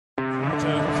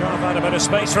Had a bit of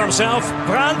space for himself.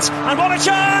 Brandt, and what a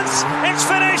chance! It's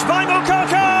finished by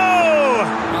Moukoko!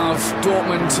 Of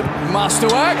Dortmund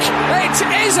masterwork. It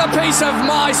is a piece of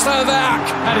Meisterwerk.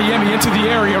 Adeyemi into the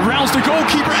area, rounds the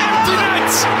goalkeeper, empty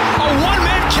net! A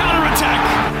one-man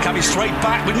counter-attack. Coming straight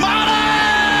back with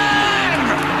Marlon!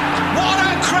 What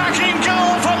a cracking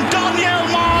goal from Daniel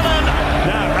Marlon!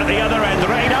 Now at the other end,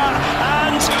 Reina,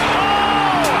 and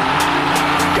oh!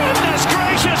 Goodness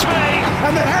gracious me!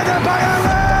 And the header by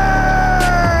Allen!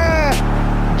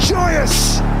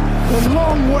 Joyous! The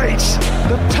long wait,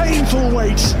 the painful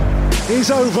wait is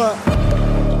over.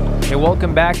 Hey,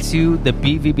 welcome back to the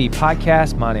BVB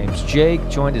podcast. My name's Jake,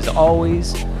 joined as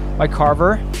always by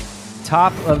Carver,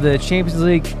 top of the Champions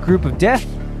League group of death,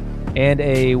 and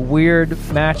a weird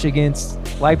match against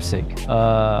Leipzig.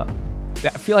 I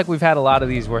feel like we've had a lot of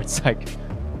these where it's like,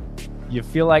 you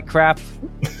feel like crap,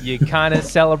 you kind of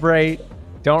celebrate,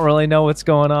 don't really know what's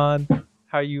going on.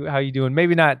 How you doing?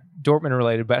 Maybe not Dortmund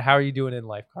related, but how are you doing in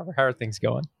life, Carver? How are things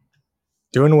going?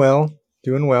 Doing well.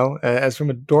 As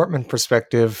from a Dortmund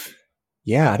perspective,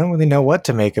 yeah, I don't really know what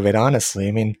to make of it, honestly.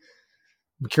 I mean,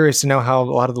 I'm curious to know how a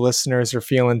lot of the listeners are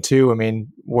feeling too. I mean,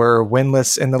 we're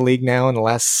winless in the league now in the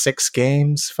last 6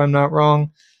 games, if I'm not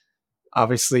wrong.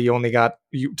 Obviously,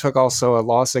 you took also a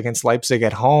loss against Leipzig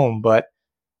at home, but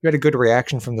you had a good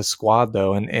reaction from the squad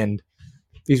though, and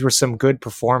these were some good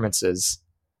performances.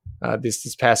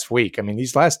 This past week. I mean,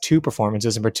 these last 2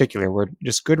 performances in particular were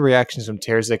just good reactions from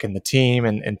Terzic and the team,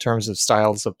 and in terms of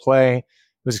styles of play. It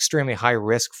was extremely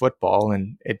high-risk football,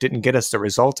 and it didn't get us the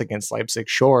result against Leipzig,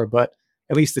 sure, but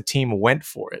at least the team went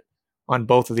for it on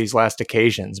both of these last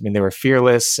occasions. I mean, they were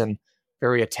fearless and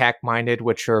very attack-minded,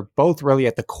 which are both really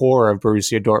at the core of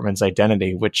Borussia Dortmund's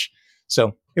identity,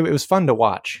 so it was fun to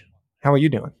watch. How are you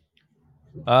doing?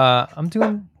 I'm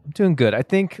doing good. I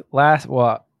think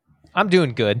I'm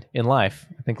doing good in life.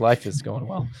 I think life is going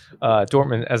well.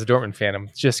 Dortmund, as a Dortmund fan, I'm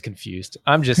just confused.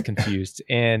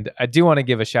 And I do want to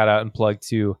give a shout out and plug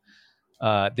to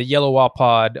the Yellow Wall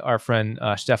Pod, our friend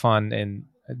Stefan. And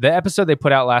the episode they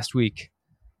put out last week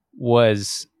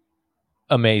was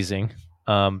amazing.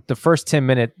 The first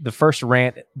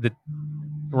rant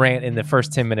in the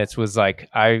first 10 minutes was like,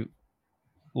 I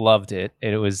loved it.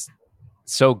 It was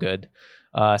so good.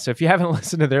 So if you haven't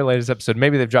listened to their latest episode,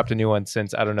 maybe they've dropped a new one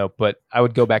since, I don't know, but I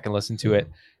would go back and listen to it.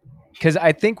 Because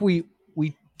I think we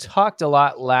talked a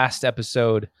lot last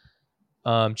episode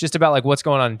just about like what's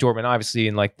going on in Dortmund, obviously,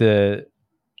 and like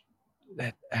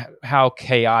how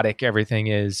chaotic everything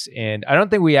is. And I don't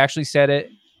think we actually said it,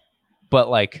 but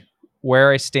like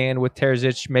where I stand with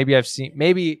Terzic,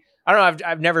 I don't know.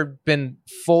 I've never been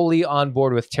fully on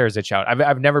board with Terzic out.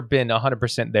 I've never been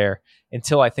 100% there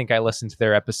until I think I listened to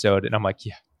their episode, and I'm like,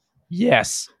 yeah,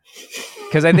 yes,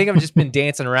 because I think I've just been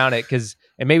dancing around it.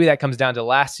 And maybe that comes down to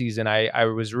last season. I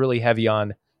was really heavy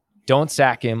on don't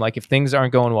sack him. Like if things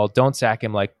aren't going well, don't sack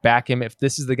him. Like back him. If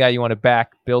this is the guy you want to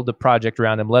back, build a project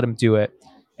around him, let him do it.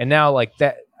 And now like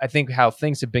that, I think how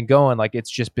things have been going, like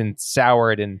it's just been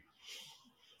soured and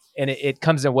it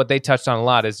comes in what they touched on a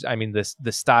lot is, I mean,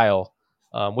 the style,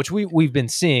 which we've been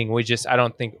seeing. I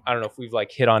don't know if we've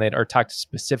like hit on it or talked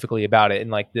specifically about it, and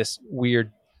like this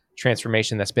weird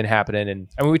transformation that's been happening. And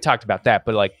I mean, we talked about that,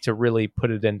 but like to really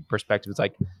put it in perspective, it's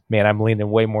like, man, I'm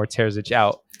leaning way more Terzic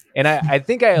out. And I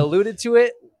think I alluded to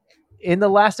it in the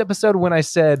last episode when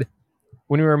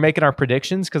we were making our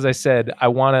predictions, because I said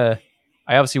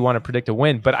I obviously want to predict a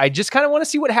win, but I just kind of want to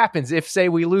see what happens if, say,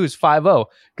 we lose 5-0,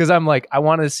 because I'm like, I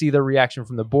want to see the reaction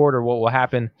from the board or what will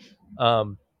happen.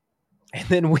 And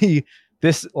then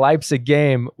this Leipzig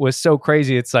game was so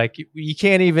crazy. It's like, you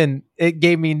can't even, it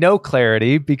gave me no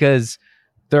clarity because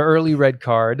the early red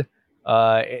card,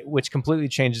 which completely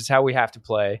changes how we have to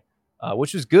play,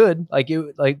 which was good. Like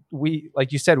you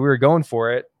said, we were going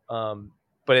for it.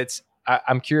 But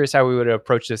I'm curious how we would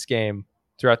approach this game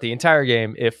throughout the entire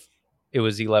game if it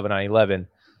was 11-on-11.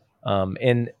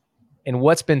 And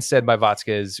what's been said by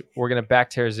Vatska is we're going to back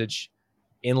Terzic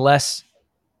unless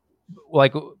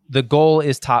like the goal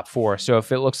is top 4. So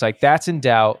if it looks like that's in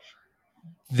doubt,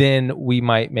 then we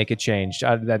might make a change.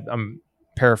 I'm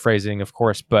paraphrasing, of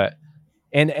course, but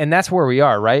and that's where we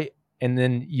are, right? And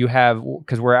then you have,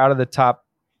 because we're out of the top,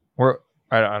 I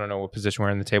don't know what position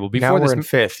we're in the table. Now we're in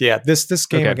 5th. Yeah, this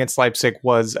game against Leipzig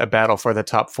was a battle for the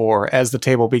top 4 as the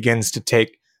table begins to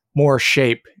take more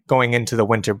shape going into the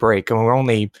winter break. And we're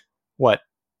only,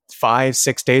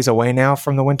 5-6 days away now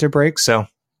from the winter break. So,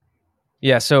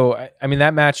 yeah. So, I mean,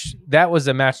 that was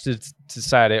a match to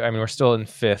decide it. I mean, we're still in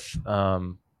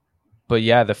 5th. But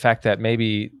yeah, the fact that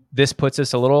maybe this puts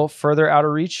us a little further out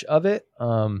of reach of it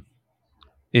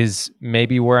is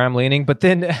maybe where I'm leaning. But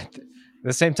then At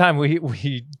the same time,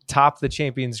 we top the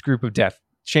Champions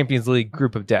League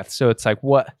group of death. So it's like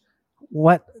what,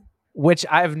 which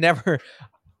I've never.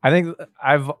 I think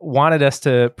I've wanted us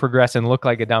to progress and look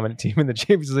like a dominant team in the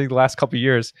Champions League the last couple of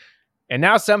years, and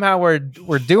now somehow we're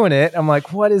doing it. I'm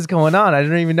like, what is going on? I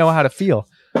don't even know how to feel.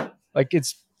 Like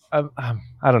it's, I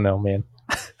don't know, man.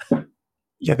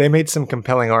 Yeah, they made some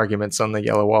compelling arguments on the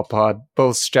Yellow Wall pod.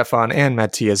 Both Stefan and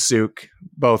Matthias Zook,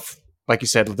 both, like you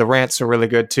said, the rants are really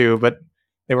good too, but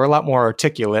they were a lot more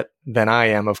articulate than I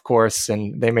am, of course,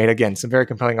 and they made, again, some very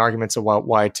compelling arguments about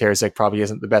why Terzic probably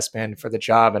isn't the best man for the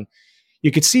job. And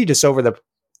you could see just over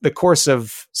the course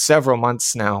of several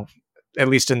months now, at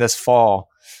least in this fall,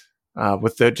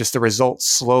 with the results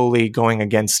slowly going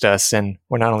against us, and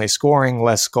we're not only scoring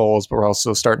less goals, but we're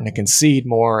also starting to concede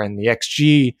more, and the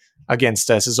XG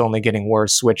against us is only getting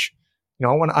worse, which, I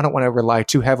don't want to rely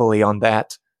too heavily on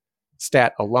that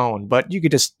stat alone, but you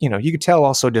could just, you could tell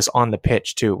also just on the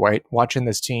pitch too, right? Watching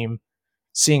this team,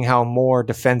 seeing how more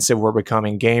defensive we're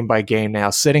becoming game by game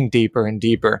now, sitting deeper and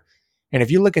deeper. And if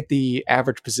you look at the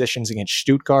average positions against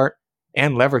Stuttgart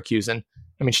and Leverkusen,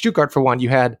 I mean, Stuttgart, for one, you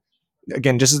had,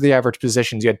 again, just as the average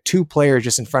positions, you had 2 players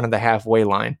just in front of the halfway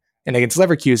line. And against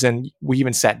Leverkusen, we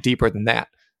even sat deeper than that.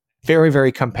 Very,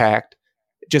 very compact,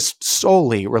 just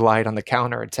solely relied on the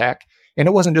counterattack. And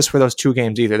it wasn't just for those 2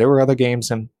 games either. There were other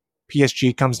games, and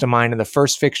PSG comes to mind in the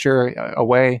first fixture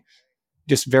away,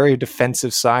 just very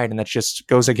defensive side. And that just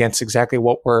goes against exactly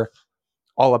what we're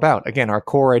all about. Again, our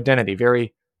core identity,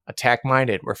 very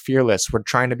attack-minded. We're fearless. We're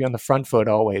trying to be on the front foot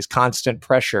always. Constant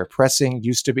pressure. Pressing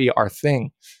used to be our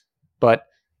thing. But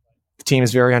the team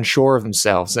is very unsure of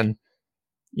themselves. And,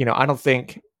 I don't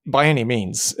think by any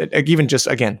means, even just,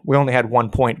 again, we only had 1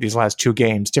 point these last 2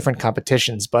 games, different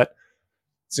competitions, but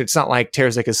it's not like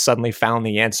Terzic has suddenly found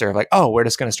the answer of like, oh, we're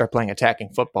just going to start playing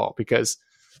attacking football, because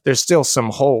there's still some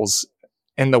holes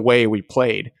in the way we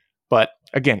played. But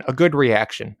again, a good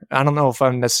reaction. I don't know if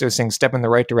I'm necessarily saying step in the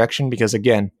right direction, because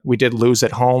again, we did lose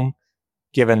at home,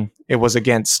 given it was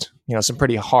against, some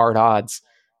pretty hard odds,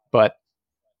 but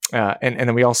and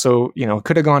then we also,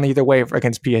 could have gone either way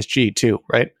against PSG too,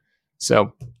 right?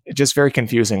 So it's just very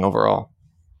confusing overall.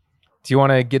 Do you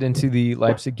want to get into the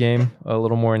Leipzig game a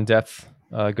little more in depth?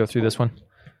 Go through this one?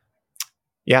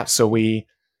 Yeah, so this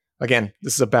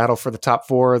is a battle for the top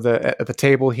 4 at the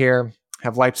table here.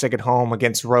 Have Leipzig at home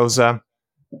against Rosa.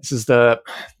 This is the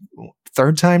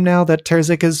 3rd time now that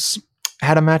Terzic has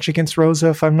had a match against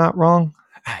Rosa, if I'm not wrong.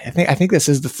 I think this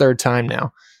is the 3rd time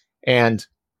now. And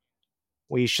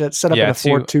we should set up in a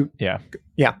 4-2. Yeah.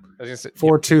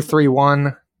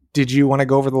 4-2-3-1. Did you want to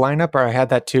go over the lineup, or I had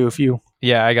that too?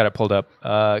 Yeah, I got it pulled up.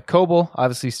 Kobel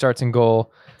obviously starts in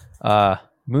goal.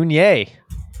 Meunier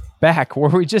back. Were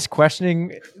we just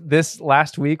questioning this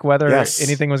last week whether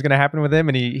anything was going to happen with him,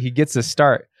 and he gets a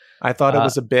start? I thought it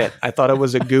was a bit. I thought it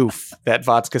was a goof that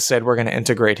Vatska said we're going to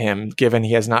integrate him, given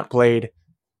he has not played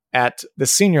at the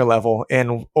senior level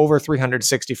in over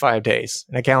 365 days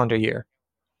in a calendar year.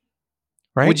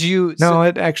 Right? Would you? No,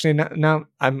 it actually, no,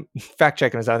 I'm fact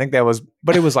checking this. I think that was,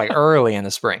 but it was like early in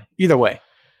the spring. Either way.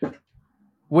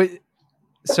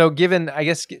 So given, I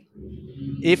guess,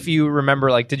 if you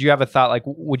remember, like, did you have a thought, like,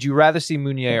 would you rather see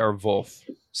Meunier or Wolf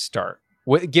start?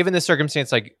 Given the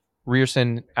circumstance, like,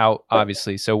 Rierson out,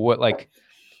 obviously. So what, like,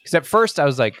 because at first I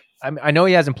was like, I know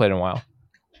he hasn't played in a while,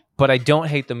 but I don't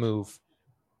hate the move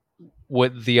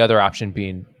with the other option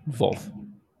being Wolf.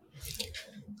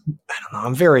 I don't know.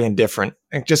 I'm very indifferent.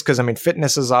 Just because,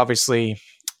 fitness is obviously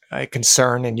a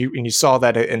concern, and you saw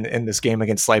that in this game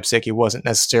against Leipzig. He wasn't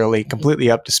necessarily completely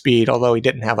up to speed, although he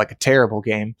didn't have like a terrible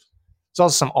game. There's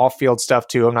also some off-field stuff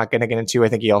too. I'm not going to get into. I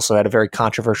think he also had a very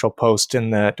controversial post during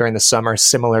the summer,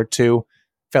 similar to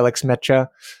Felix Mecha.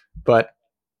 But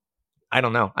I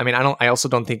don't know. I also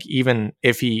don't think, even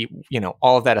if he,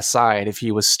 all of that aside, if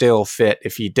he was still fit,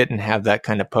 if he didn't have that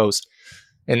kind of post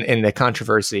in the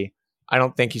controversy, I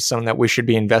don't think he's someone that we should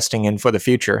be investing in for the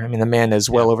future. The man is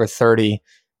well over 30,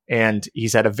 and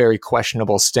he's had a very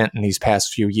questionable stint in these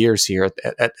past few years here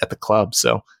at the club.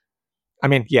 So,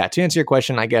 to answer your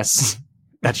question, I guess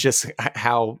that's just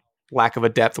how lack of a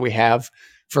depth we have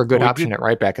for a good option at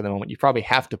right back at the moment. You probably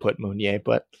have to put Meunier,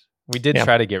 but we did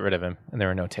try to get rid of him, and there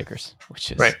were no takers,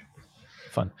 which is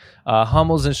fun.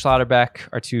 Hummels and Schlotterbeck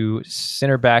are 2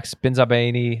 center backs.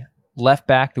 Benzabaini left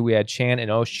back. We had Chan and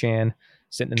Osh-Chan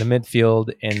sitting in the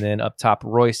midfield, and then up top,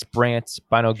 Royce, Brandt,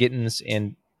 Bino Gittins,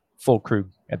 and Fulkrug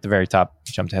at the very top.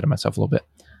 Jumped ahead of myself a little bit.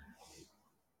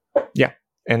 Yeah,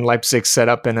 and Leipzig set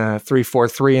up in a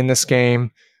 3-4-3 in this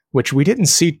game, which we didn't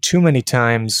see too many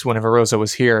times whenever Rosa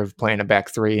was here, playing a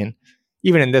back 3. And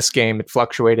even in this game, it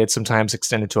fluctuated, sometimes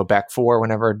extended to a back four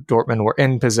whenever Dortmund were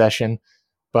in possession.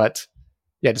 But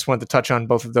yeah, just wanted to touch on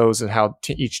both of those and how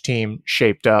each team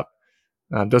shaped up.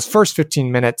 Those first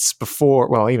 15 minutes before,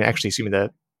 well, even actually, excuse me,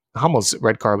 the Hummel's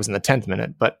red card was in the 10th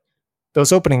minute, but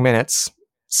those opening minutes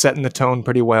setting the tone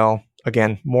pretty well.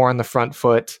 Again, more on the front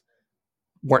foot,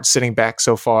 weren't sitting back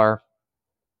so far.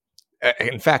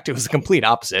 In fact, it was the complete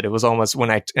opposite. It was almost,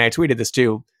 when I tweeted this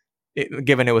too,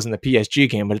 given it was in the PSG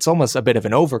game, but it's almost a bit of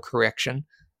an overcorrection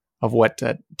of what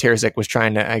Terzic was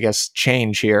trying to, I guess,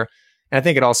 change here. And I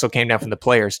think it also came down from the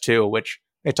players too, which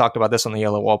they talked about this on the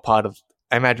Yellow Wall pod.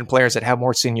 I imagine players that have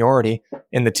more seniority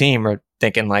in the team are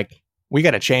thinking like, we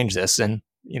got to change this. And,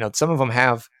 some of them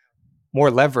have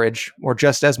more leverage or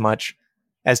just as much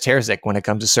as Terzic when it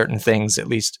comes to certain things, at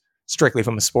least strictly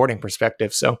from a sporting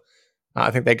perspective. So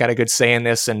I think they got a good say in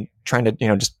this and trying to,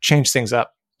 just change things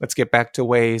up. Let's get back to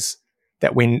ways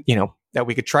that that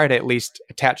we could try to at least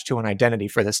attach to an identity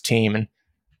for this team. And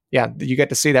yeah, you get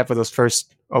to see that for those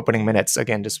first opening minutes.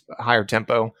 Again, just higher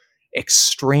tempo,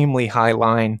 extremely high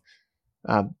line,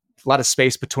 a lot of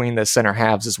space between the center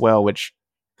halves as well, which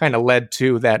kind of led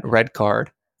to that red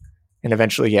card. And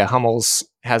eventually, Hummels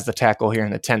has the tackle here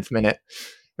in the 10th minute.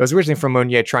 It was originally from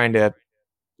Meunier trying to,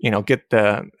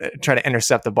 try to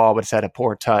intercept the ball, but it's had a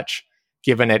poor touch,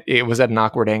 given it was at an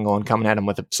awkward angle and coming at him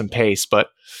with some pace. But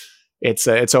it's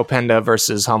Openda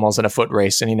versus Hummels in a foot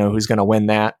race, and who's going to win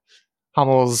that.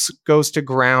 Hummels goes to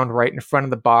ground right in front of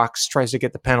the box, tries to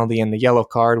get the penalty and the yellow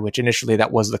card, which initially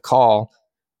that was the call.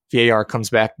 VAR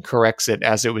comes back and corrects it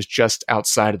as it was just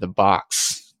outside of the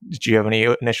box. Did you have any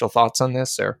initial thoughts on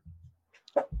this, or?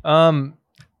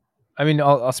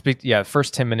 I'll speak. Yeah,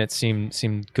 first 10 minutes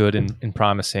seemed good and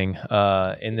promising,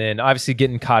 and then obviously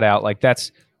getting caught out like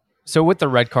that's so with the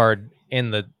red card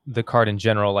and the card in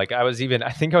general. Like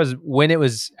when it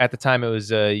was at the time it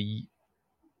was a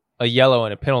yellow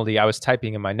and a penalty. I was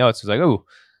typing in my notes. I was like, oh,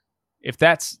 if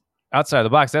that's outside of the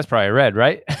box, that's probably red,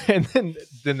 right? And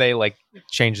then they like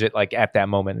changed it like at that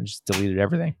moment and just deleted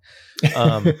everything.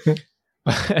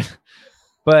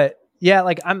 But yeah,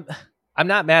 like I'm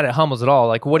not mad at Hummels at all.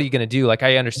 Like, what are you going to do? Like,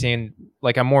 I understand,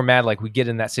 like, I'm more mad, like, we get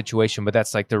in that situation, but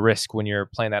that's like the risk when you're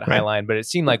playing that high line. But it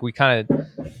seemed like we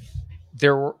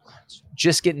there were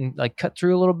just getting like cut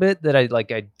through a little bit that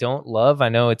I don't love. I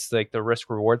know it's like the risk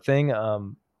reward thing.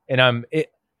 And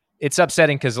it's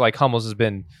upsetting because like Hummels has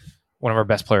been one of our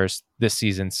best players this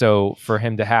season. So for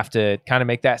him to have to kind of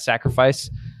make that sacrifice,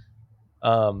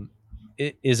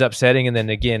 it is upsetting. And then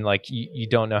again, like you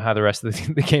don't know how the rest of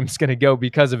the game is going to go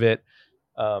because of it.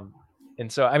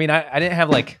 And so, I didn't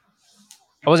have I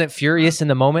wasn't furious in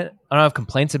the moment. I don't have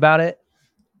complaints about it,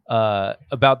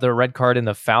 about the red card and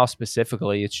the foul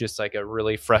specifically. It's just like a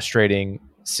really frustrating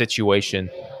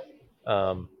situation.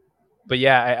 But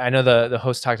yeah, I know the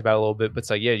host talked about it a little bit, but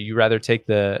it's like, yeah, you rather take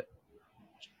the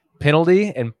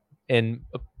penalty and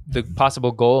the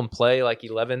possible goal and play like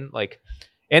 11,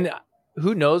 and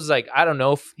who knows, I don't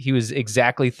know if he was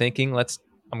exactly thinking, I'm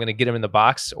going to get him in the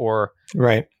box or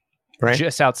right.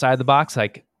 just outside the box,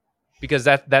 because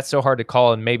that's so hard to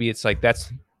call. And maybe it's like,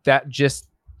 that just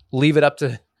leave it up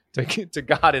to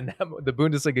God and the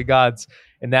Bundesliga gods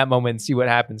in that moment and see what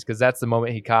happens. Cause that's the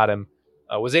moment he caught him,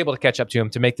 was able to catch up to him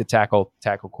to make the tackle,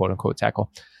 quote unquote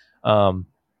tackle.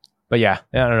 But yeah,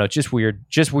 I don't know. Just weird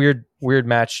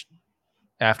match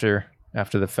after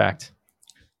the fact.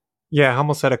 Yeah, I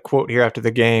almost had a quote here after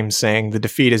the game saying, "The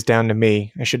defeat is down to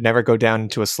me. I should never go down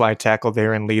into a slide tackle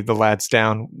there and leave the lads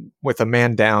down with a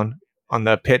man down on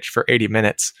the pitch for 80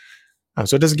 minutes.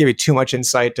 So it doesn't give you too much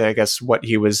insight to, I guess, what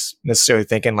he was necessarily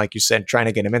thinking, like you said, trying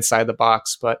to get him inside the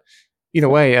box. But either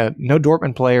way, no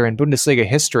Dortmund player in Bundesliga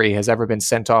history has ever been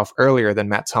sent off earlier than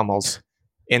Mats Hummels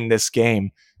in this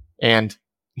game. And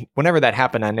whenever that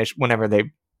happened, whenever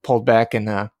they pulled back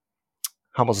and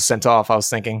Hummels was sent off, I was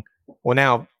thinking, well,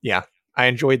 now, yeah, I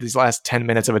enjoyed these last 10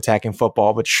 minutes of attacking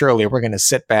football, but surely we're going to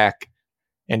sit back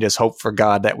and just hope for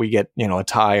God that we get, a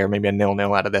tie or maybe a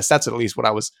 0-0 out of this. That's at least what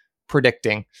I was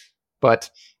predicting. But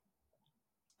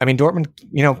Dortmund,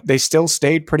 they still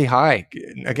stayed pretty high.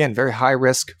 Again, very high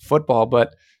risk football,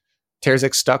 but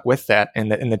Terzic stuck with that,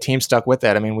 and the team stuck with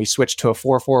that. We switched to a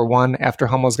 4-4-1 after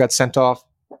Hummels got sent off.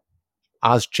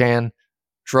 Ozcan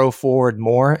drove forward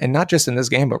more, and not just in this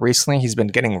game, but recently he's been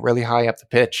getting really high up the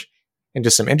pitch in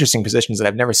just some interesting positions that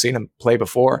I've never seen him play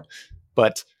before.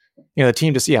 But, the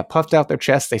team just, puffed out their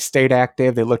chest. They stayed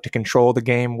active. They looked to control the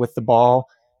game with the ball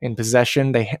in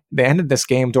possession. They ended this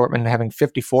game, Dortmund, having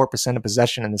 54% of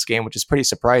possession in this game, which is pretty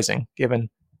surprising, given,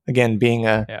 again, being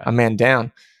a man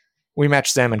down. We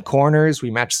matched them in corners.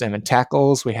 We matched them in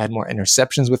tackles. We had more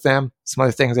interceptions with them. Some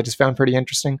other things I just found pretty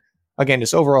interesting. again,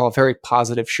 just overall a very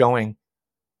positive showing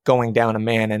going down a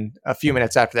man, and a few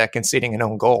minutes after that conceding an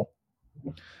own goal.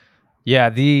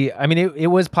 Yeah, it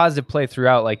was positive play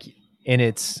throughout, like, and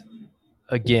it's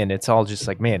all just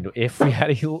like, man, if we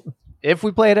had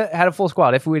had a full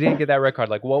squad, if we didn't get that red card,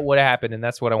 like what would have happened? And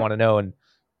that's what I want to know and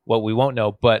what we won't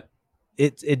know. But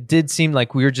it did seem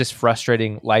like we were just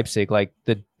frustrating Leipzig. Like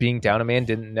the being down a man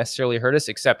didn't necessarily hurt us,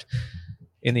 except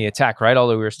in the attack, right?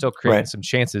 Although we were still creating some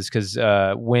chances because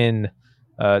when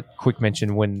quick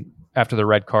mention, when after the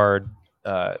red card,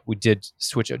 we did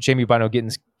switch. Jamie Bino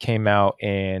Gittins came out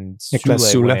and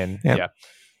Sule went in,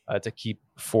 to keep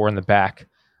 4 in the back.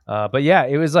 But yeah,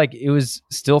 it was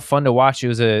still fun to watch. It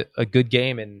was a good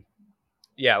game, and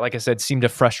yeah, like I said, seemed to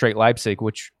frustrate Leipzig,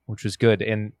 which was good.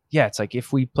 And yeah, it's like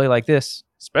if we play like this,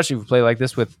 especially if we play like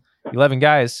this with 11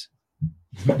 guys,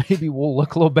 maybe we'll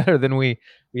look a little better than we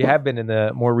have been in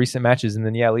the more recent matches. And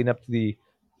then yeah, leading up to the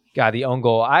own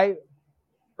goal,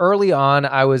 early on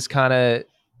I was kind of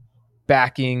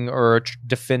backing or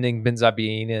defending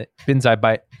Benzabaini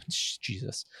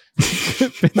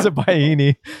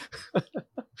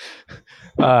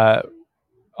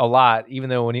a lot, even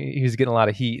though when he was getting a lot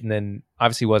of heat, and then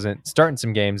obviously wasn't starting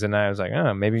some games, and I was like,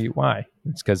 oh, maybe why?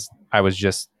 It's because I was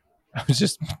just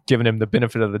giving him the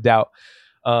benefit of the doubt.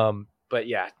 But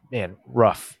yeah, man,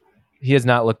 rough. He has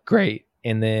not looked great.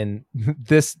 And then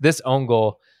this own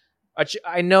goal,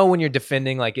 I know when you're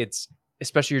defending, like it's,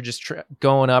 especially you're just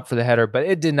going up for the header, but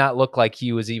it did not look like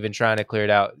he was even trying to clear it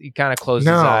out. He kind of closed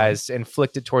his eyes and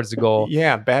flicked it towards the goal.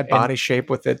 Yeah, bad body shape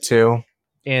with it too.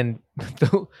 And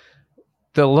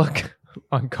the look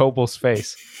on Kobel's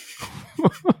face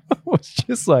was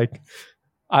just like,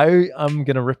 I'm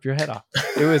gonna rip your head off.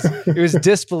 It was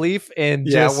disbelief and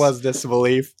it was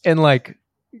disbelief and like,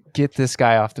 get this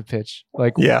guy off the pitch.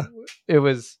 Like, yeah, it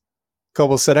was.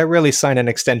 Kobel said, I really signed an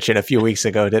extension a few weeks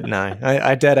ago, didn't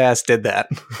I? I dead ass did that.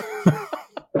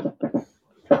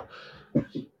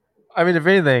 I mean, if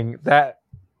anything, that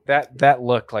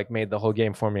look like made the whole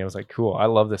game for me. I was like, cool, I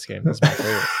love this game. This is my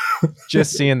favorite.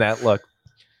 Just seeing that look.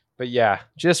 But yeah,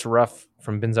 just rough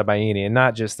from Benzabaini, and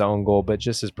not just the own goal, but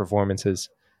just his performances.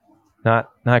 Not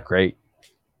great.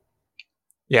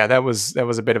 Yeah, that was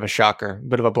a bit of a shocker, a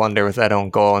bit of a blunder with that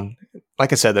own goal. And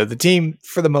like I said, the team,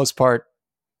 for the most part,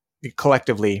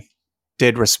 collectively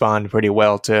did respond pretty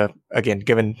well to, again,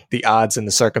 given the odds and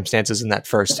the circumstances in that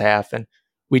first half. And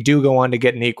we do go on to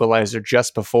get an equalizer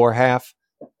just before half.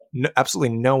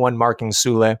 Absolutely no one marking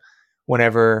Sule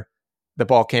whenever the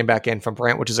ball came back in from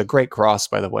Brandt, which is a great cross,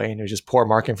 by the way. And it was just poor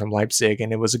marking from Leipzig.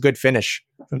 And it was a good finish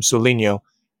from Sulinho.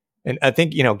 And I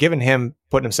think, given him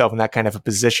putting himself in that kind of a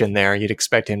position there, you'd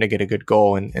expect him to get a good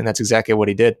goal. And that's exactly what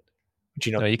he did.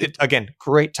 But, again,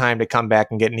 great time to come back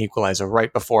and get an equalizer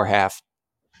right before half.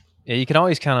 Yeah, you can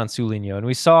always count on Sulinho. And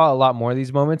we saw a lot more of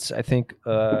these moments. I think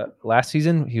last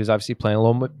season, he was obviously playing a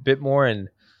little bit more. And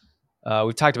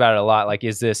we've talked about it a lot. Like,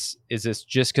 is this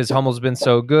just because Hummel's been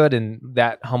so good and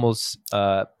that Hummel's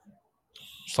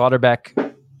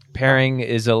Slaughterbeck pairing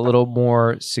is a little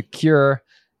more secure?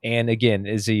 And again,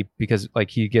 is he because like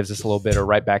he gives us a little bit of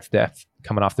right back to depth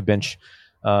coming off the bench?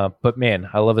 But man,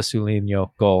 I love a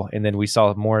Sulinho goal. And then we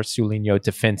saw more Sulinho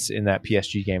defense in that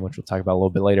PSG game, which we'll talk about a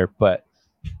little bit later. But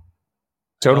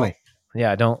totally.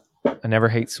 I never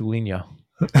hate Sulinho.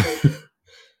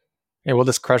 Hey, we'll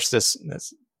just crush this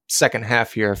second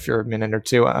half here for a minute or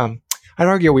two. I'd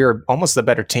argue we were almost the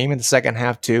better team in the second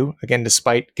half too. Again,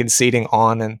 despite conceding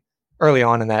early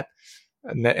on in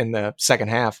the second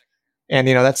half. And,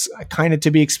 that's kind of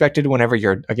to be expected whenever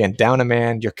you're, again, down a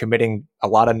man, you're committing a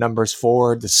lot of numbers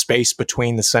forward. The space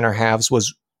between the center halves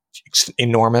was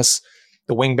enormous.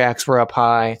 The wingbacks were up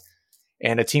high,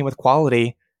 and a team with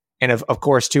quality. And of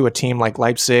course, too, a team like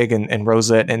Leipzig and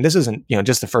Rosa. And this isn't,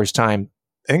 just the first time.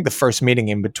 I think the first meeting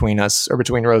in between us, or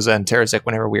between Rosa and Terzic,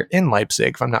 whenever we were in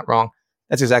Leipzig, if I'm not wrong,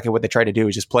 that's exactly what they tried to do,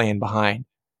 is just play in behind.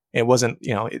 It wasn't,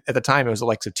 at the time it was the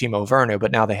likes of Timo Werner,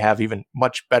 but now they have even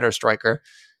much better striker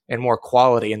and more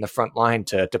quality in the front line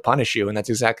to punish you. And that's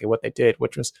exactly what they did,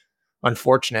 which was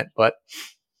unfortunate. But,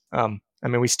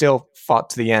 we still fought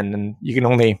to the end, and you can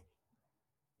only,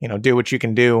 do what you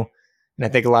can do. And I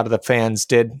think a lot of the fans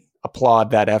did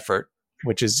applaud that effort,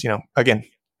 which is, again,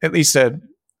 at least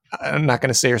I'm not going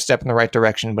to say a step in the right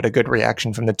direction, but a good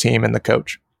reaction from the team and the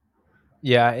coach.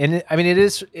 Yeah. And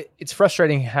it's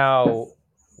frustrating how,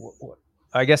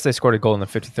 I guess they scored a goal in the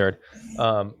 53rd.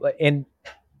 And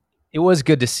it was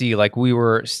good to see, like, we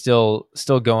were still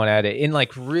going at it in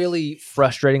like really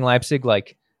frustrating Leipzig.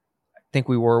 Like, I think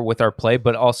we were with our play,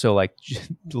 but also like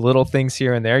little things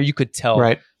here and there. You could tell,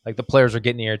 right? Like the players are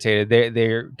getting irritated.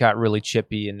 They got really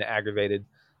chippy and aggravated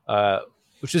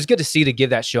which was good to see, to give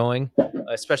that showing,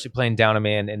 especially playing down a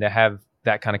man and to have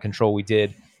that kind of control we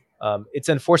did. It's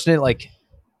unfortunate. Like,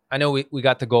 I know we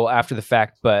got the goal after the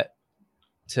fact, but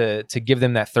to give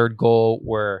them that third goal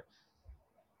where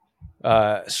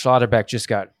Schlotterbeck just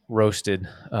got roasted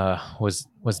was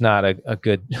not a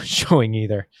good showing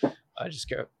either. Just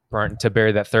got burnt to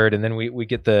bury that third, and then we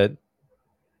get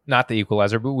not the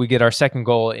equalizer, but we get our second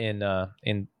goal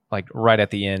in like right at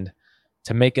the end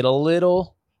to make it a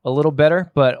little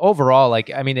better. But overall,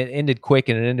 like, I mean, it ended quick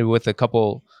and it ended with a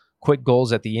couple quick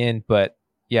goals at the end. But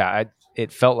yeah,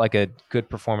 it felt like a good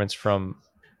performance from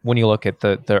when you look at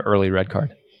the early red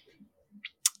card.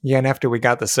 Yeah, and after we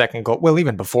got the second goal, well,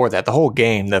 even before that, the whole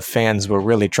game, the fans were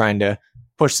really trying to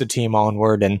push the team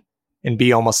onward and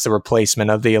be almost the replacement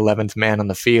of the 11th man on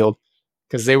the field,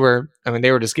 because they were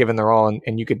just giving their all,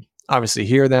 and you could obviously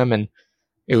hear them, and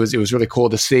it was really cool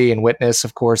to see and witness.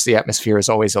 Of course, the atmosphere is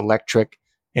always electric,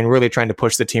 and really trying to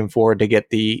push the team forward to get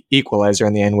the equalizer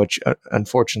in the end, which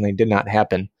unfortunately did not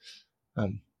happen.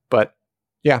 But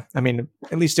yeah, I mean,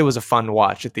 at least it was a fun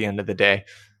watch at the end of the day.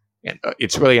 And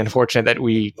it's really unfortunate that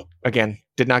we, again,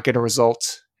 did not get a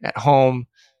result at home.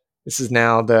 This is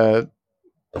now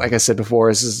like I said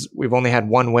before, we've only had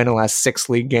one win in the last 6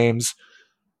 league games,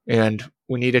 and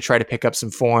we need to try to pick up some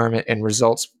form and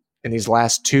results in these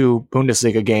last 2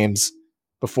 Bundesliga games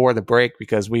before the break,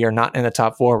 because we are not in the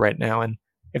top 4 right now. And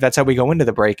if that's how we go into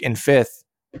the break in 5th,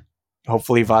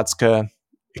 hopefully Vatska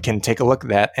can take a look at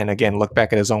that and again look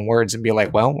back at his own words and be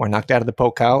like, well, we're knocked out of the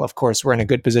Pokal. Of course, we're in a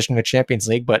good position in the Champions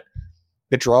League, but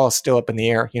the draw is still up in the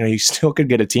air. You know, you still could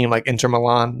get a team like Inter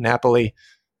Milan, Napoli.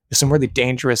 There's some really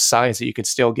dangerous sides that you could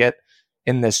still get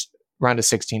in this round of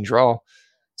 16 draw.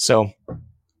 So,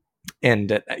 and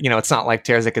it's not like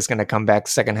Terzic is going to come back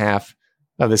second half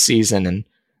of the season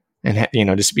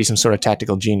and just be some sort of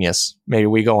tactical genius. Maybe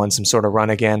we go on some sort of run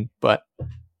again, but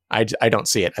I don't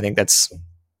see it. I think that's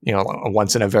a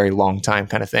once in a very long time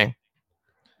kind of thing.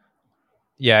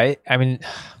 Yeah, I mean,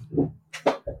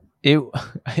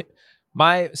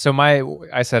 I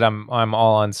said I'm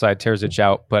all on side Terzic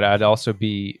out, but I'd also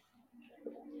be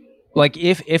like,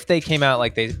 if they came out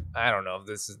like I don't know,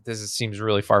 this seems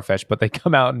really far fetched, but they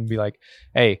come out and be like,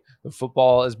 hey, the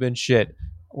football has been shit,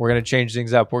 we're gonna change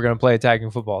things up, we're gonna play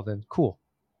attacking football, then cool.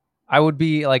 I would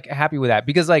be like happy with that,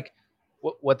 because like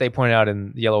what they pointed out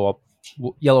in the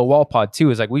Yellow Wall pod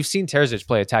too is like, we've seen Terzic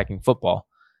play attacking football.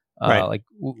 Right. Like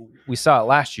we saw it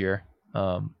last year.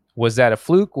 Was that a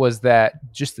fluke? Was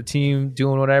that just the team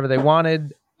doing whatever they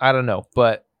wanted? I don't know.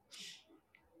 But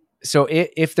so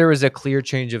if there was a clear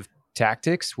change of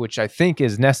tactics, which I think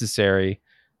is necessary,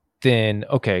 then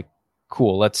okay,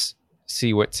 cool. Let's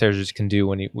see what Terzic can do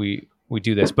when we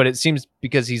do this. But it seems,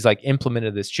 because he's like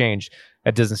implemented this change,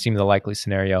 that doesn't seem the likely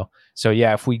scenario. So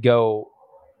yeah, if we go,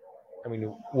 I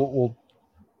mean, we'll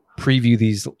preview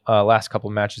these last couple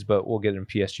of matches, but we'll get in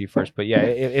PSG first. But yeah,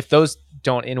 if those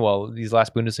don't end well, these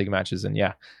last Bundesliga matches, then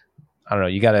yeah, I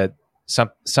don't know.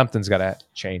 Something's got to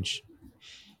change.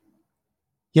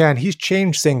 Yeah, and he's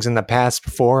changed things in the past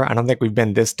before. I don't think we've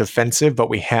been this defensive, but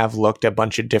we have looked at a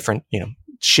bunch of different,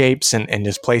 shapes and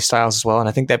just play styles as well. And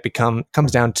I think that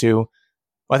comes down to, well,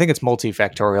 I think it's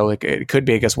multifactorial. It could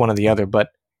be, I guess, one or the other, but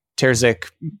Terzic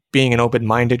being an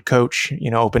open-minded coach,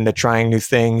 open to trying new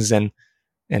things and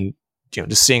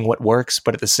just seeing what works.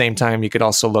 But at the same time, you could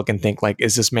also look and think, like,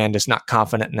 is this man just not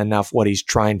confident in enough what he's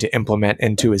trying to implement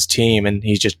into his team? And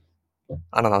he's just,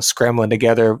 I don't know, scrambling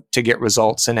together to get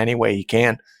results in any way he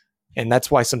can. And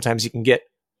that's why sometimes you can get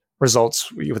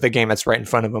results with a game that's right in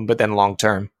front of him, but then long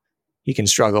term, he can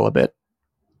struggle a bit.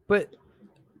 But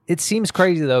it seems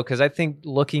crazy though, because I think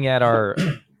looking at our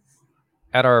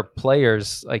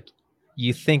players, like,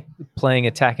 you think playing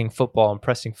attacking football and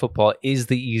pressing football is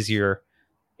the easier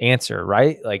answer,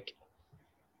 right? Like,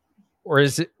 or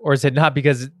is it not,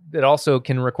 because it also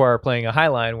can require playing a high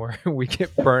line where we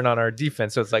get burned on our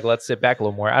defense. So it's like, let's sit back a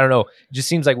little more. I don't know. It just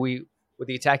seems like with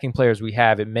the attacking players we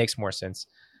have, it makes more sense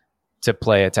to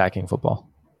play attacking football.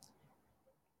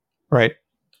 Right.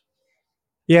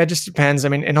 Yeah, it just depends. I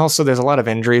mean, and also there's a lot of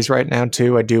injuries right now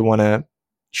too. I do want to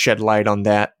shed light on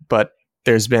that, but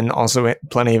there's been also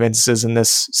plenty of instances in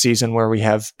this season where we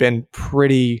have been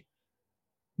pretty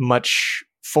much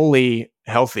fully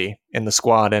healthy in the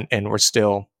squad, and we're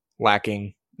still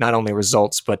lacking not only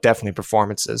results, but definitely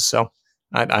performances. So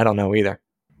I don't know either.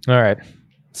 All right.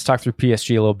 Let's talk through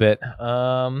PSG a little bit.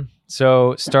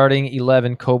 So starting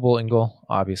 11, Kobel in goal,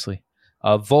 obviously.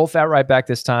 Wolf at right back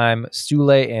this time.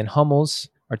 Sule and Hummels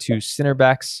are 2 center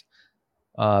backs.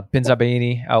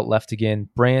 Benzabaini out left again.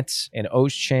 Brandt and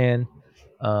Oshchan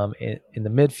in the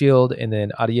midfield. And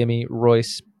then Adeyemi,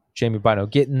 Royce, Jamie Bino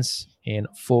Gittins, and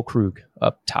Fulkrug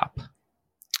up top.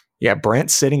 Yeah, Brandt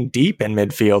sitting deep in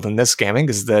midfield in this game. I think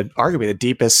is arguably the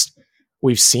deepest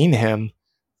we've seen him,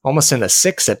 almost in the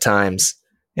 6 at times.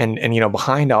 And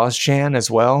behind Ozcan as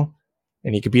well.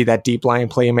 And he could be that deep line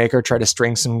playmaker, try to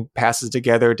string some passes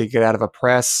together to get out of a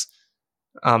press.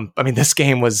 This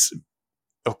game was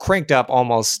cranked up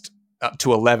almost up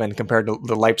to 11 compared to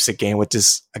the Leipzig game, which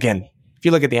is, again, if you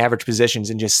look at the average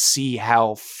positions and just see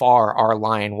how far our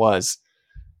line was,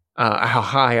 how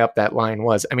high up that line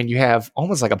was. You have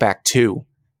almost like a back two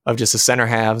of just the center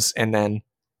halves, and then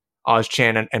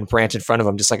Ozcan and Brandt in front of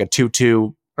them, just like a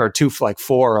 2-2 or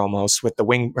 2-4 almost, with the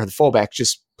wing or the fullback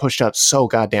just pushed up so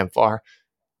goddamn far.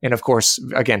 And of course,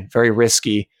 again, very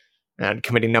risky and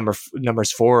committing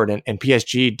numbers forward. And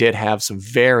PSG did have some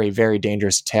very, very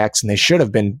dangerous attacks, and they should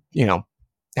have been,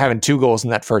 having 2 goals in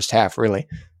that first half, really.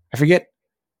 I forget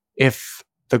if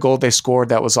the goal they scored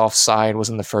that was offside was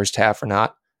in the first half or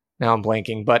not. Now I'm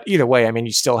blanking. But either way,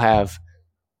 you still have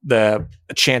the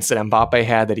chance that Mbappe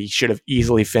had that he should have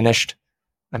easily finished.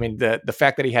 The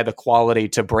fact that he had the quality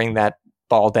to bring that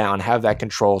ball down, have that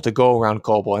control, to go around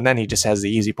Kobel, and then he just has the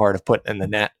easy part of putting in the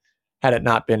net. Had it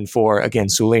not been for, again,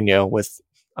 Sulinho with,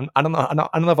 I don't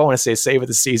know if I want to say save of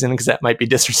the season, because that might be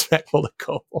disrespectful to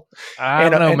Kobel. I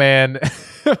don't know, man.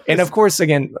 And of course,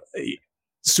 again,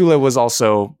 Sule was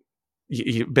also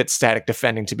a bit static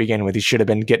defending to begin with. He should have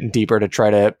been getting deeper to try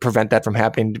to prevent that from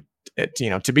happening,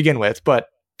 to begin with. But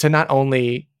to not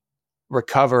only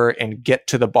recover and get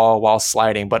to the ball while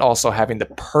sliding, but also having the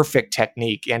perfect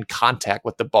technique and contact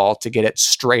with the ball to get it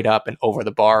straight up and over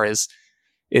the bar is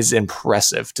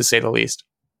impressive, to say the least.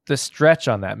 The stretch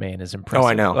on that man is impressive. Oh,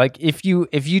 I know. Like if you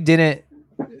didn't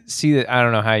see that, I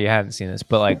don't know how you haven't seen this,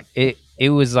 but like it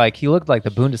was like he looked like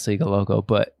the Bundesliga logo,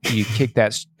 but you kick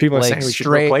that people are saying we should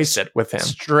replace it with him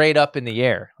straight up in the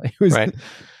air. It was right.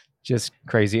 Just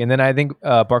crazy. And then I think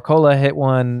Barcola hit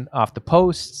one off the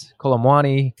post.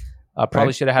 Colomwani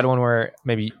probably should have had one where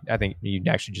I think you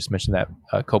actually just mentioned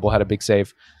that Kobel had a big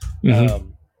save. Mm-hmm.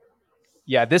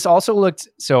 This also looked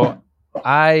so.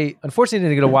 I unfortunately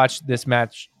didn't get to watch this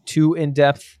match too in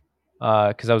depth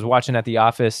because I was watching at the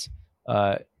office.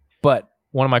 But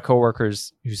one of my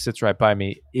coworkers who sits right by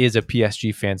me is a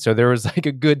PSG fan, so there was like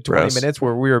a good 20 minutes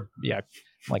where we were,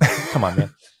 like, come on,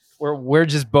 man. We're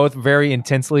just both very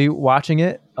intensely watching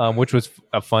it, which was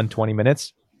a fun 20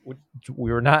 minutes.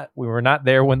 We were not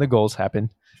there when the goals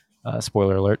happened.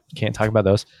 Spoiler alert, can't talk about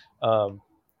those.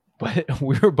 But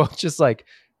we were both just like,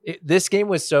 this game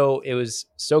was so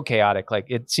chaotic. Like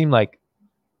it seemed like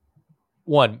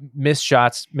missed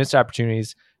shots, missed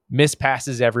opportunities, missed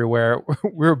passes everywhere.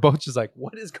 We were both just like,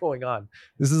 what is going on?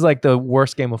 This is like the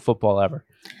worst game of football ever.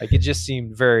 Like it just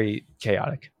seemed very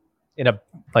chaotic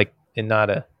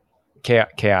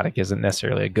chaotic isn't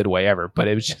necessarily a good way ever, but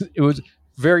it was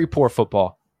very poor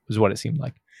football is what it seemed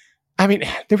like.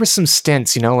 There were some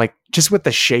stints, like just with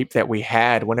the shape that we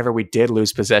had whenever we did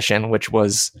lose possession, which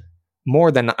was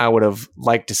more than I would have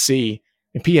liked to see.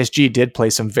 And PSG did play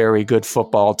some very good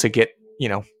football to get,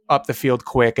 up the field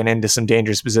quick and into some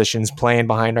dangerous positions, playing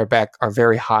behind our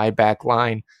very high back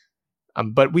line.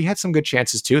 But we had some good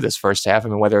chances too this first half.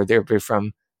 Whether they were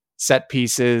from set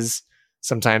pieces,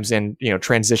 sometimes in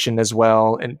transition as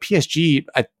well. And PSG,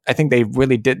 I think they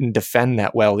really didn't defend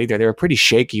that well either. They were pretty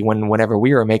shaky whenever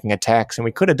we were making attacks, and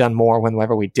we could have done more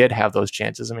whenever we did have those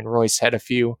chances. Royce had a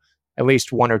few, at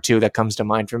least 1 or 2 that comes to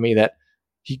mind for me that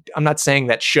I'm not saying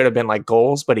that should have been like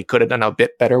goals, but he could have done a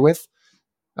bit better with.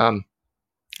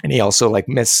 And he also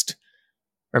mispossessed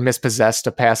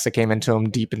a pass that came into him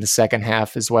deep in the second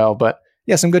half as well. But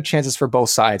yeah, some good chances for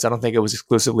both sides. I don't think it was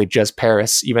exclusively just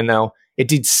Paris, even though it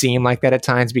did seem like that at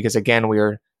times, because again,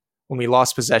 when we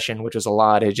lost possession, which was a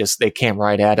lot, they came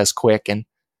right at us quick, and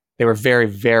they were very,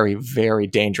 very, very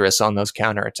dangerous on those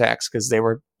counterattacks because they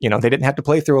were, they didn't have to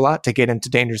play through a lot to get into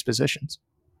dangerous positions.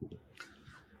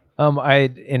 I'm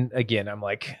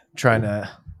like trying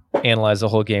to analyze the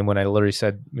whole game when I literally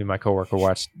said me and my coworker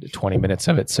watched 20 minutes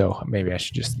of it, so maybe I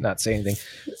should just not say anything.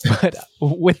 But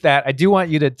with that, I do want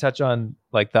you to touch on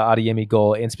like the Adeyemi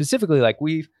goal, and specifically like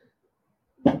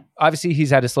obviously he's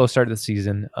had a slow start of the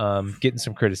season, getting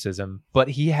some criticism, but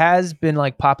he has been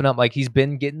like popping up, like he's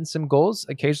been getting some goals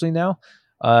occasionally now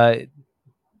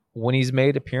when he's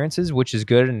made appearances, which is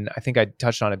good. And I think I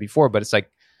touched on it before, but it's like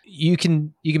you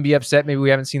can be upset. Maybe we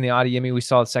haven't seen the Adeyemi we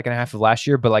saw the second half of last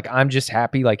year, but like I'm just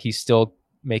happy like he's still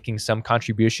making some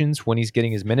contributions when he's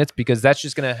getting his minutes, because that's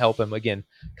just going to help him. Again,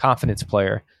 confidence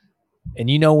player. And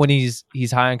when he's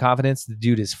high on confidence, the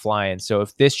dude is flying. So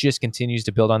if this just continues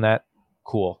to build on that,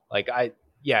 cool. Like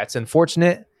it's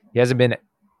unfortunate he hasn't been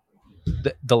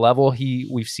the level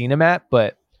we've seen him at,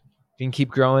 but if he can keep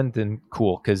growing, then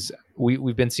cool. Because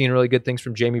we've been seeing really good things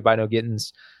from Jamie Bino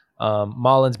Gittins.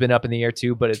 Mullen's been up in the air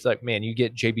too, but it's like, man, you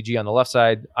get JBG on the left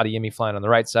side, Adeyemi flying on the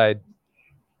right side,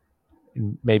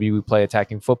 and maybe we play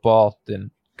attacking football,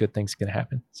 then good things can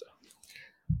happen. So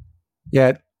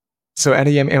yeah. So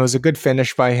Adeyemi, it was a good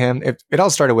finish by him. It all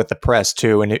started with the press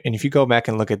too, and if you go back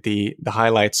and look at the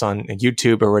highlights on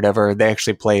YouTube or whatever, they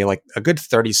actually play like a good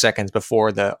 30 seconds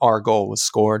before our goal was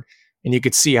scored, and you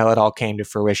could see how it all came to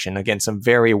fruition. Again, some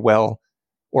very well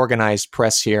organized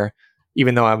press here.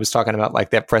 Even though I was talking about like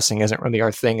that pressing isn't really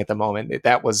our thing at the moment,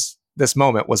 this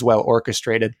moment was well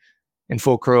orchestrated, and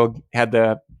Fulkrug had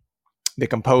the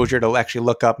composure to actually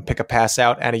look up and pick a pass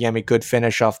out. Adeyemi, good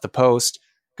finish off the post.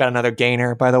 Got another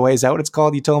gainer, by the way. Is that what it's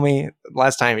called? You told me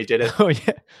last time he did it. Oh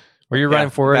yeah, where you're running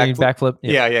forward and you backflip.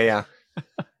 Yeah.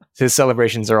 His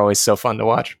celebrations are always so fun to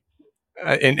watch,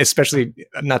 and especially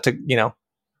not to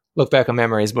look back on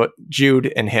memories, but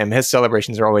Jude and his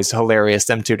celebrations are always hilarious.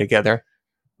 Them two together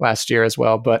last year as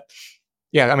well. But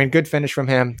yeah, I mean, good finish from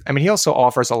him. I mean, he also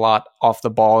offers a lot off the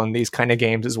ball in these kind of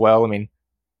games as well. I mean,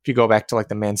 if you go back to like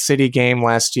the Man City game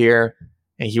last year,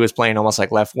 and he was playing almost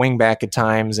like left wing back at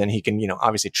times, and he can,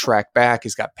 obviously track back.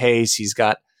 He's got pace. He's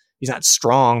not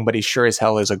strong, but he sure as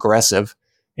hell is aggressive,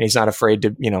 and he's not afraid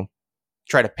to,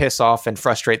 try to piss off and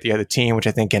frustrate the other team, which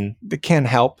I think can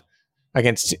help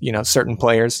against, certain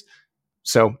players.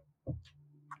 So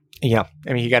yeah,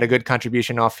 I mean, he got a good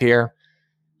contribution off here.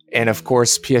 And of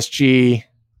course, PSG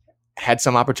had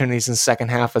some opportunities in the second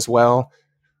half as well.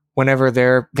 Whenever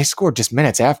they scored just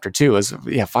minutes after too. It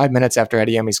was 5 minutes after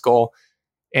Adeyemi's goal.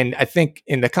 And I think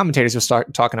the commentators will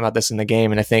start talking about this in the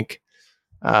game. And I think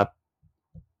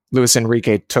Luis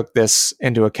Enrique took this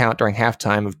into account during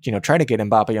halftime of, try to get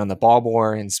Mbappe on the ball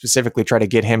more and specifically try to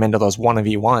get him into those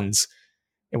 1v1s.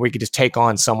 And we could just take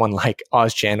on someone like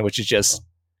Ozcan, which is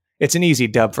it's an easy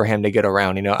dub for him to get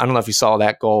around. I don't know if you saw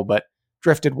that goal, but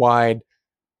drifted wide,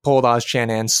 pulled Ozcan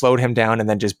in, slowed him down, and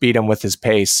then just beat him with his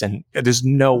pace. And there's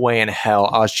no way in hell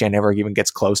Ozcan ever even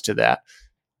gets close to that.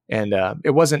 And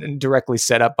it wasn't directly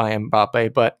set up by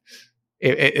Mbappe, but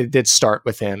it did start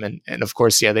with him. And of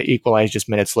course, they equalized just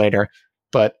minutes later.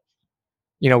 But,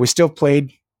 we still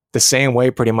played the same way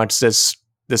pretty much this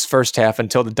first half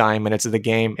until the dying minutes of the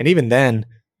game. And even then,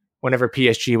 whenever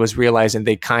PSG was realizing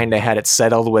they kind of had it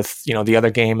settled with, the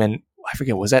other game, and I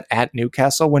forget, was that at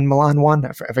Newcastle when Milan won?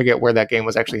 I forget where that game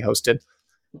was actually hosted.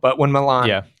 But when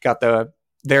Milan got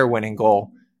their winning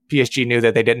goal, PSG knew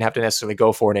that they didn't have to necessarily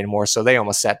go for it anymore, so they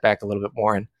almost sat back a little bit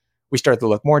more, and we started to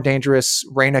look more dangerous.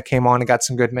 Reina came on and got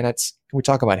some good minutes. Can we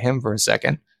talk about him for a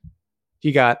second?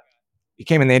 He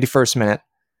came in the 81st minute,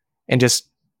 and just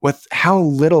with how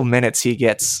little minutes he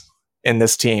gets in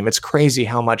this team, it's crazy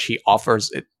how much he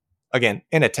offers it, again,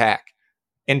 in attack,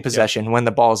 in possession, when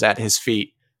the ball's at his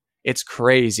feet. It's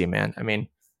crazy, man. I mean,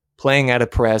 playing out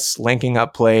of press, linking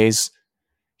up plays.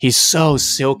 He's so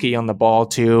silky on the ball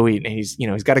too. He's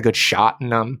got a good shot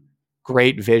in him,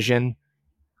 great vision.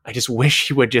 I just wish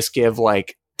he would just give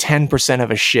like 10%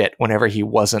 of a shit whenever he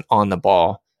wasn't on the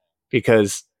ball,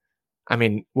 because I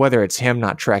mean, whether it's him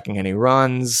not tracking any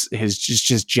runs, his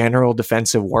just general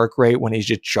defensive work rate when he's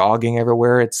just jogging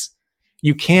everywhere,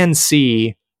 you can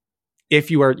see if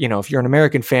you're an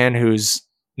American fan who's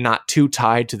not too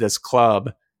tied to this club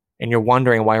and you're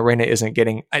wondering why Reina isn't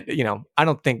getting, I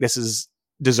don't think this is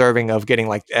deserving of getting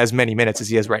like as many minutes as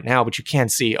he is right now, but you can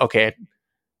see, okay,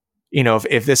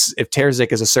 if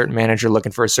Terzic is a certain manager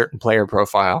looking for a certain player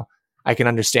profile, I can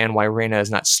understand why Reina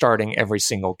is not starting every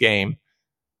single game,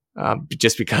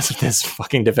 just because of this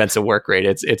fucking defensive work rate.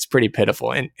 It's pretty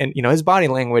pitiful. And his body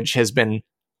language has been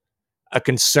a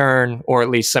concern, or at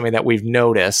least something that we've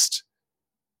noticed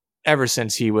ever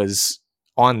since he was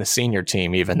on the senior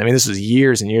team even. I mean, this was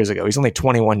years and years ago. He's only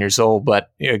 21 years old,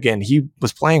 but again, he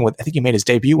was playing I think he made his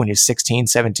debut when he was 16,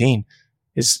 17.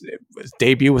 His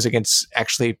debut was against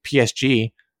actually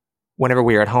PSG whenever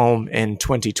we were at home in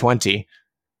 2020.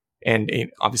 And he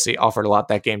obviously offered a lot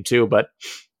that game too, but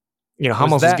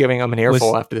Hummels was giving him an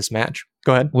earful after this match.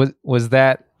 Go ahead. Was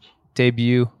that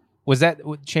debut? Was that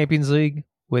Champions League?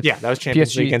 That was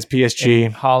Champions League against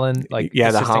PSG. Holland,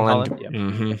 the Holland. Yep.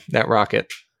 Mm-hmm, that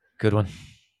rocket. Good one.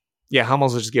 Yeah,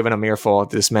 Hummels was just giving him earful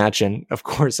at this match, and of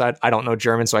course, I don't know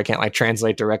German, so I can't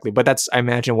translate directly. But I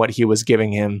imagine what he was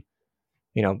giving him,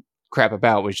 crap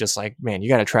about was just like, man, you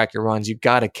got to track your runs, you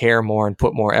got to care more and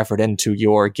put more effort into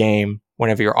your game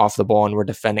whenever you're off the ball and we're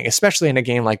defending, especially in a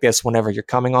game like this. Whenever you're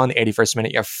coming on the 81st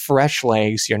minute, you have fresh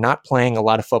legs, you're not playing a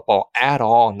lot of football at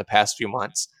all in the past few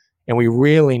months, and we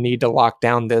really need to lock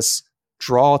down this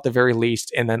draw at the very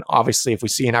least, and then obviously if we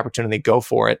see an opportunity, go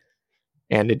for it.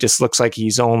 And it just looks like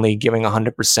he's only giving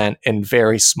 100% in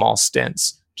very small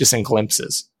stints, just in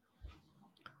glimpses.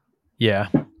 Yeah.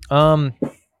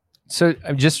 So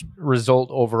just result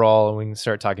overall, and we can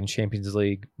start talking Champions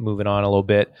League, moving on a little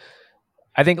bit.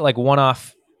 I think like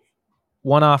one-off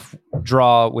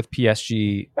draw with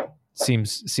PSG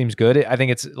seems good. I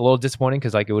think it's a little disappointing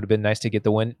because like it would have been nice to get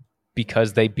the win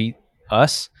because they beat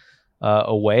us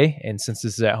away, and since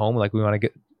this is at home, like we want to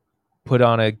put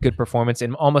on a good performance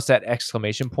and almost that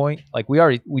exclamation point. Like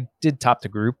we did top the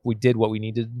group, we did what we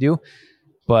needed to do,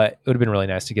 but it would have been really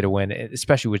nice to get a win,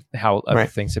 especially with how other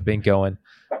things have been going.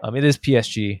 It is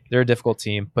PSG; they're a difficult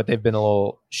team, but they've been a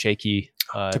little shaky.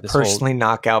 To personally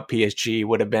knock out PSG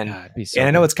would have been, so and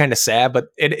I know it's kind of sad, but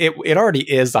it already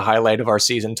is the highlight of our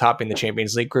season, topping the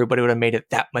Champions League group, but it would have made it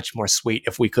that much more sweet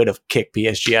if we could have kicked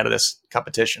PSG out of this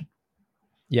competition.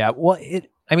 Yeah, well, it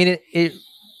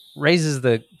raises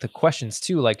the questions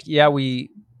too. Like, yeah, we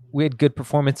had good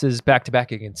performances back to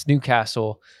back against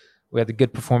Newcastle. We had the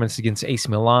good performance against AC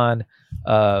Milan,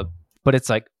 but it's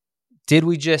like, did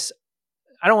we just?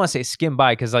 I don't want to say skim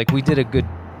by because like we did a good.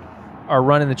 Our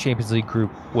run in the Champions League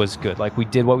group was good. Like we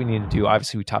did what we needed to do.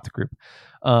 Obviously, we topped the group,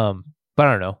 but I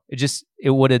don't know. It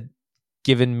would have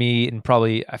given me, and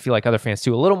probably I feel like other fans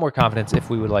too, a little more confidence if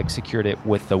we would like secured it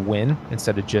with the win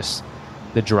instead of just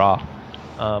the draw.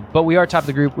 But we are top of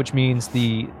the group, which means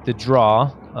the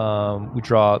draw. We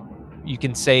draw. You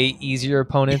can say easier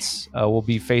opponents. Will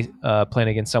be playing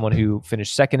against someone who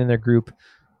finished second in their group.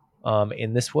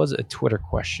 And this was a Twitter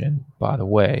question, by the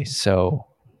way. So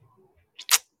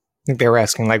I think they were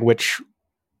asking like which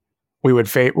we would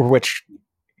which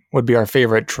would be our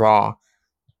favorite draw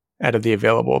out of the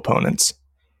available opponents.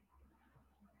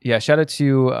 Yeah, shout out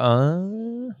to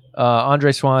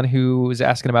Andre Swan, who was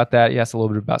asking about that. He asked a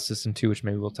little bit about System 2, which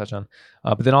maybe we'll touch on.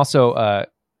 But then also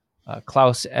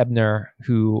Klaus Ebner,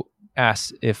 who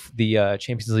asked if the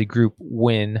Champions League group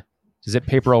win, does it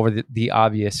paper over the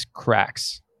obvious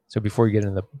cracks? So before you get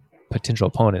into the potential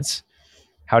opponents,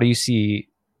 how do you see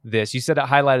this? You said a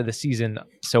highlight of the season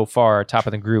so far, top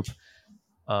of the group.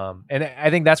 And I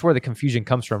think that's where the confusion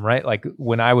comes from, right? Like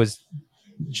when I was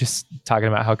just talking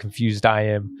about how confused I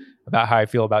am about how I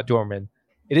feel about Dortmund,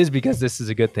 it is because this is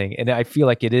a good thing. And I feel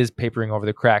like it is papering over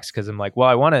the cracks because I'm like, well,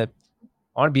 I want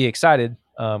to be excited.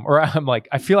 Or I'm like,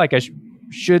 I feel like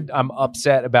I'm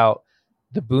upset about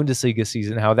the Bundesliga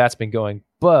season, how that's been going,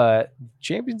 but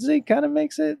Champions League kind of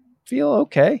makes it feel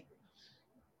okay.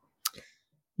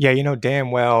 Yeah,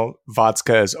 damn well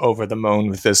Vodka is over the moon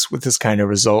with this kind of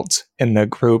result in the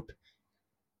group.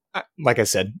 Like I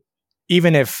said,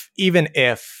 even if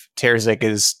Terzic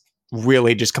is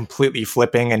really just completely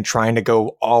flipping and trying to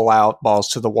go all out, balls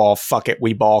to the wall, fuck it,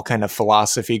 we ball kind of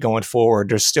philosophy going forward,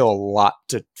 there's still a lot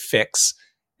to fix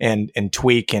and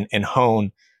tweak and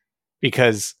hone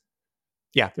because,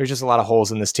 yeah, there's just a lot of holes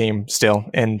in this team still.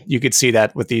 And you could see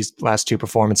that with these last two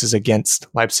performances against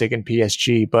Leipzig and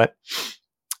PSG. But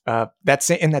that's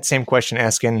in that same question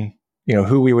asking,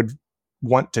 who we would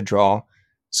want to draw.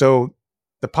 So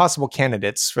the possible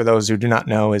candidates, for those who do not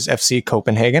know, is FC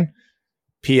Copenhagen,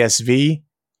 PSV,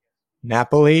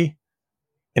 Napoli,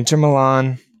 Inter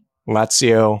Milan,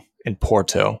 Lazio, and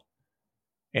Porto.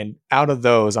 And out of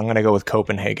those, I'm going to go with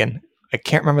Copenhagen. I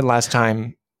can't remember the last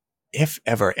time, if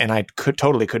ever, and I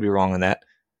totally could be wrong on that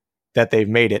they've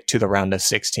made it to the round of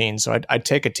 16. So I'd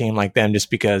take a team like them just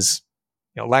because,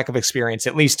 lack of experience,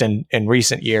 at least in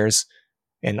recent years.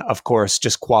 And of course,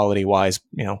 just quality wise,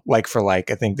 like for like,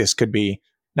 I think this could be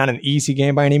not an easy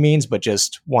game by any means, but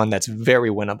just one that's very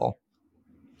winnable.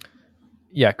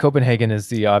 Yeah, Copenhagen is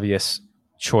the obvious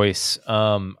choice.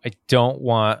 I don't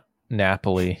want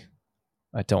Napoli.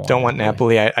 I don't want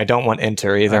Napoli. I don't want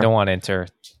Inter either. I don't want Inter.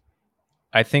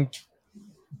 I think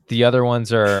the other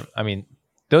ones are,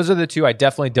 those are the two I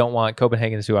definitely don't want.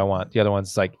 Copenhagen is who I want. The other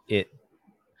one's like it.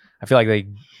 I feel like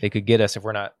they could get us if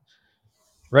we're not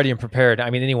ready and prepared.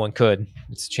 Anyone could.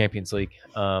 It's Champions League.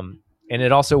 And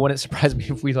it also wouldn't surprise me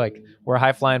if we're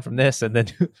high flying from this and then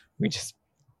we just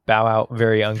bow out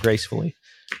very ungracefully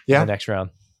in the next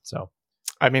round. So,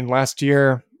 last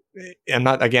year, I'm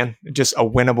not, again, just a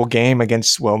winnable game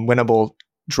winnable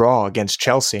draw against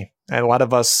Chelsea. And a lot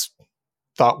of us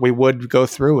thought we would go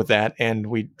through with that, and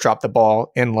we dropped the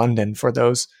ball in London for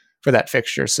that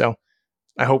fixture. So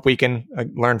I hope we can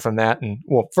learn from that and,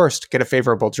 first get a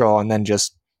favorable draw and then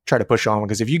just try to push on.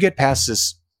 Because if you get past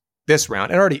this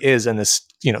round, it already is in this,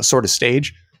 sort of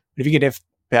stage. But if you get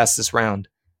past this round,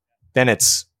 then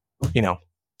it's,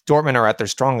 Dortmund are at their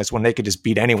strongest when they could just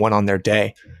beat anyone on their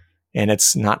day. And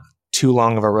it's not too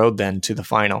long of a road then to the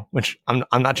final, which I'm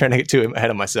not trying to get too ahead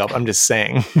of myself. I'm just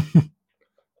saying.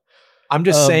 I'm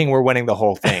just saying we're winning the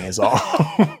whole thing is all.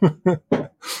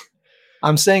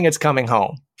 I'm saying it's coming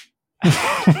home.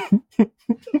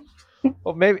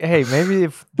 Well, maybe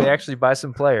if they actually buy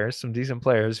some decent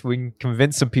players, we can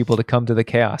convince some people to come to the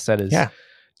chaos that is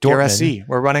Dortmund. SE.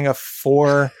 We're running a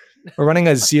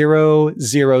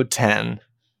 0-0-10.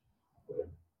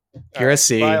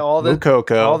 SE, all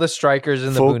the strikers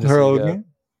in the Bundesliga.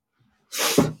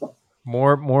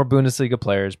 More Bundesliga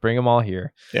players. Bring them all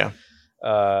here. Yeah.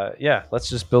 Let's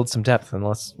just build some depth and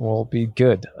we'll be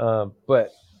good. Coming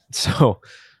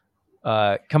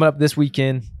up this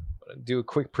weekend, do a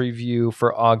quick preview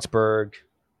for Augsburg.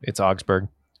 It's Augsburg.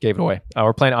 Gave it away.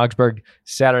 We're playing Augsburg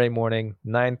Saturday morning,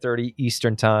 9:30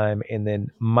 Eastern time, and then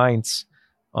Mainz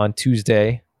on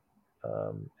Tuesday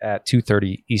at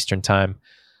 2:30 Eastern time.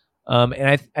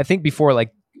 And I think before,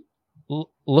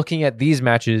 looking at these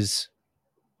matches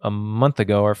a month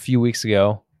ago or a few weeks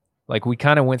ago, we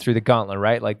kind of went through the gauntlet,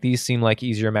 right? These seem like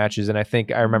easier matches. And I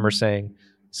think I remember saying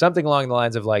something along the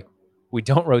lines of we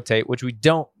don't rotate, which we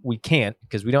can't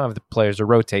because we don't have the players to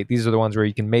rotate. These are the ones where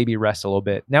you can maybe rest a little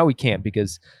bit. Now we can't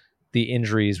because the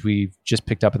injuries we've just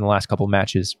picked up in the last couple of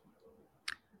matches,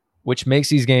 which makes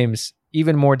these games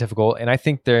even more difficult. And I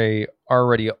think they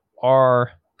already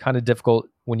are kind of difficult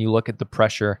when you look at the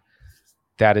pressure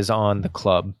that is on the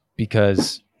club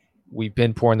because we've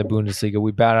been poor in the Bundesliga.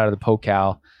 We bowed out of the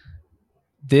Pokal.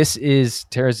 This is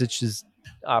Terazic's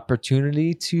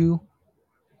opportunity to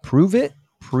prove that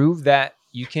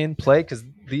you can play because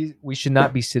we should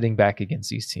not be sitting back against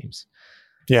these teams.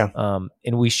 Yeah.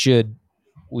 And we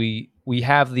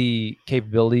have the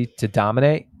capability to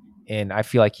dominate, and I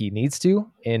feel like he needs to.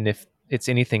 And if it's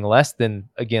anything less, then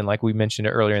again, like we mentioned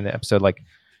earlier in the episode,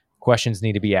 questions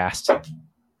need to be asked.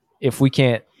 If we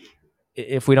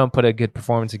don't put a good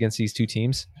performance against these two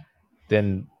teams,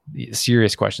 then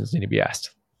serious questions need to be asked.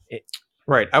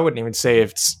 Right. I wouldn't even say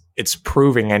it's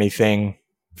proving anything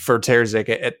for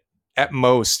Terzic. At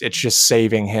most, it's just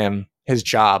saving him his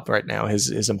job right now,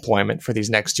 his employment for these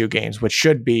next two games, which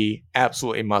should be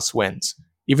absolutely must wins.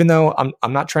 Even though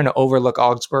I'm not trying to overlook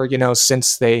Augsburg,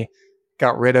 since they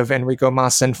got rid of Enrico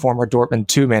Maassen, former Dortmund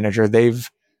 2 manager, they've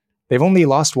only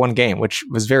lost one game, which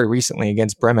was very recently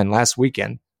against Bremen last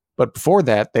weekend. But before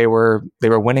that, they were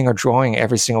winning or drawing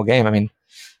every single game. I mean,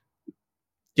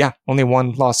 only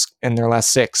one loss in their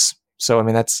last 6. So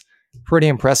that's pretty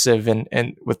impressive.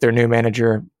 And with their new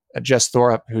manager, Jess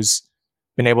Thorup, who's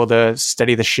been able to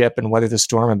steady the ship and weather the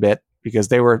storm a bit because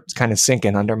they were kind of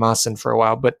sinking under Maassen for a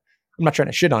while. But I'm not trying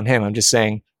to shit on him. I'm just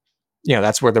saying,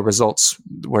 that's where the results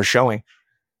were showing.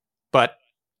 But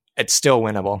it's still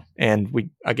winnable. And we,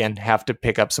 again, have to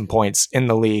pick up some points in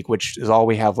the league, which is all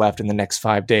we have left in the next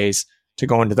 5 days to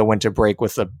go into the winter break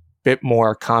with a bit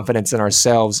more confidence in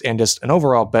ourselves and just an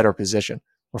overall better position.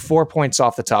 We're 4 points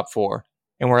off the top 4,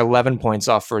 and we're 11 points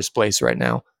off first place right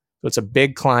now. So it's a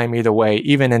big climb either way,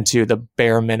 even into the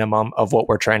bare minimum of what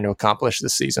we're trying to accomplish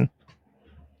this season.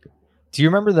 Do you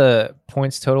remember the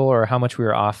points total or how much we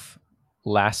were off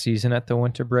last season at the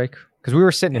winter break? Because we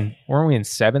were weren't we in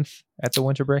 7th at the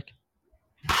winter break?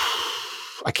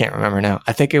 I can't remember now.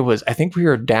 I think we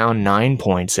were down 9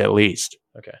 points at least.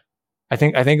 Okay. I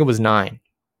think it was 9.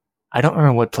 I don't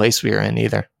remember what place we were in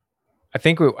either. I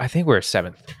think we're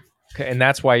 7th. Okay, and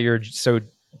that's why you're so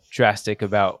drastic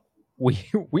about we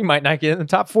might not get in the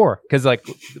top 4 because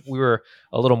we were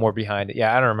a little more behind.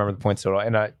 Yeah, I don't remember the points total,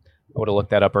 and I would have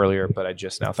looked that up earlier, but I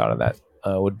just now thought of that.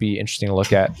 Would be interesting to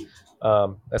look at.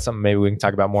 That's something maybe we can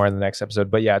talk about more in the next episode.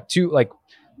 But yeah,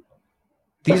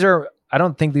 I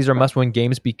don't think these are must-win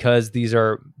games because these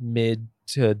are mid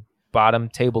to bottom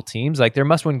table teams. They're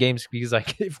must-win games because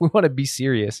if we want to be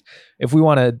serious, if we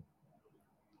want to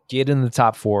get in the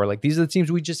top 4, these are the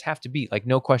teams we just have to beat.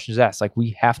 No questions asked.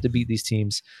 We have to beat these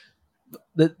teams.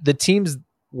 The teams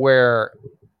where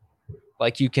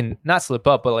you can not slip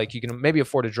up, but you can maybe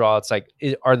afford to draw. It's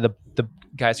are the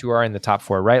guys who are in the top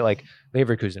 4, right?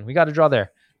 Leverkusen, we got to draw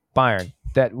there. Bayern,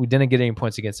 that we didn't get any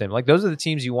points against them. Those are the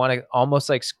teams you want to almost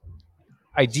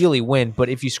ideally win, but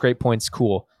if you scrape points,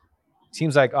 cool.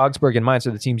 Teams like Augsburg and Mainz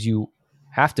are the teams you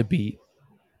have to beat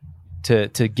to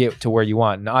get to where you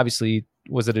want. And obviously,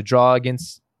 was it a draw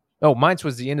against? Oh, Mainz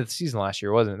was the end of the season last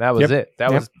year, wasn't it? That was it.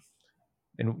 That was,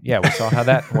 and yeah, we saw how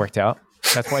that worked out.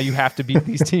 That's why you have to beat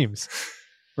these teams.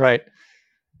 Right.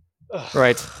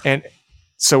 Right. And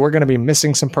so we're going to be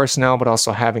missing some personnel, but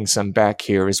also having some back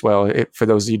here as well, for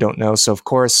those of you who don't know. So, of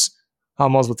course,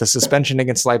 Hummels with the suspension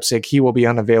against Leipzig, he will be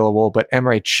unavailable. But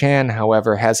Emre Can,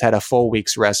 however, has had a full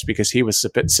week's rest because he was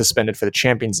suspended for the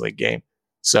Champions League game.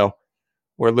 So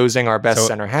We're losing our best So-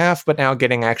 center half, but now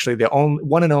getting actually the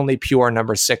one and only pure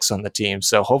number 6 on the team.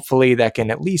 So hopefully that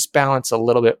can at least balance a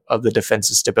little bit of the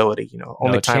defensive stability.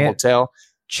 Only time will tell.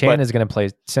 Chan But- is going to play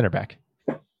center back.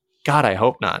 God, I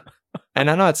hope not.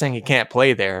 And I'm not saying he can't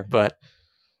play there, but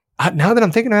now that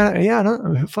I'm thinking about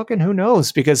it, fucking who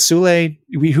knows? Because Sule,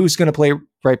 who's going to play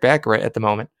right back right at the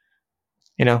moment?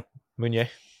 Meunier.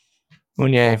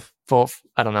 Wolf.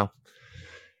 I don't know.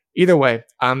 Either way,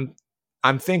 I'm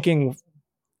thinking,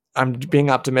 I'm being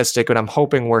optimistic, but I'm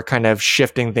hoping we're kind of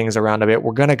shifting things around a bit.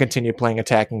 We're going to continue playing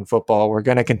attacking football. We're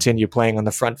going to continue playing on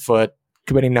the front foot,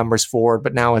 committing numbers forward,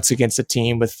 but now it's against a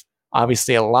team with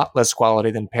obviously a lot less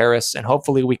quality than Paris, and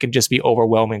hopefully we can just be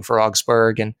overwhelming for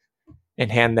Augsburg and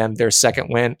hand them their second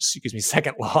loss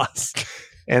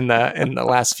in the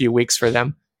last few weeks for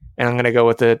them. And I'm going to go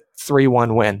with a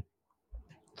 3-1 win.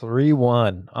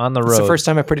 3-1 on the road. It's the first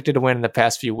time I predicted a win in the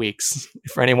past few weeks.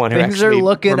 For anyone who Things are actually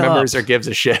looking remembers up. or gives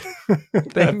a shit.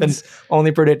 I've been only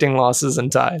predicting losses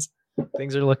and ties.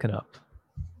 Things are looking up.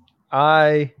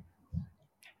 I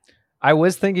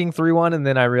was thinking 3-1, and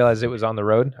then I realized it was on the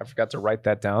road. I forgot to write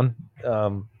that down,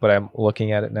 but I'm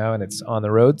looking at it now, and it's on the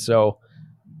road. So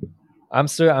I'm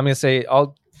going to say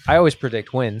I always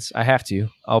predict wins. I have to.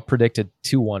 I'll predict a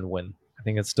 2-1 win. I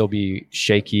think it'll still be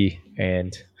shaky,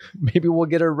 and maybe we'll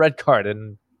get a red card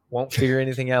and won't figure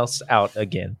anything else out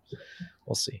again.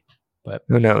 We'll see. But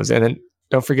who knows? And then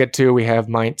don't forget too, we have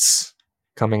Mainz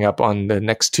coming up on the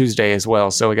next Tuesday as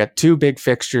well. So we got 2 big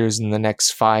fixtures in the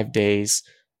next 5 days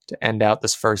to end out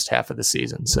this first half of the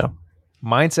season. So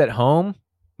Mainz at home.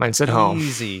 Mainz at home.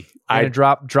 Easy. I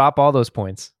drop all those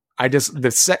points. I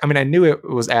knew it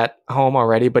was at home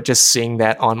already, but just seeing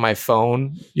that on my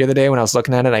phone the other day when I was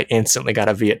looking at it, I instantly got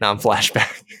a Vietnam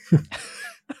flashback.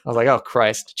 I was like, oh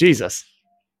Christ, Jesus.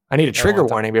 I need a trigger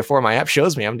warning before my app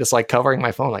shows me. I'm just like covering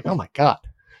my phone like, oh my God.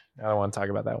 I don't want to talk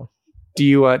about that one. Do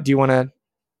you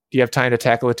have time to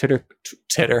tackle a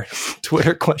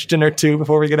Twitter question or two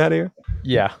before we get out of here?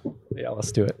 Yeah,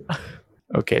 let's do it.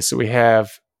 Okay, so we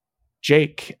have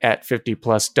Jake at 50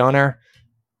 plus donor.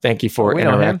 Thank you for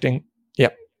interacting.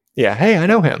 Yep. Yeah. Hey, I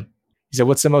know him. He said,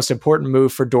 what's the most important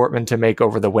move for Dortmund to make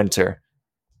over the winter?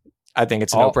 I think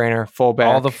it's a no-brainer. Fullback.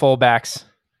 All the fullbacks.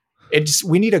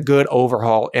 We need a good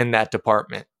overhaul in that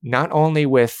department. Not only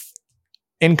with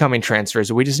incoming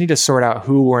transfers, we just need to sort out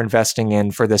who we're investing in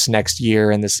for this next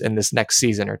year and this next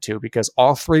season or two, because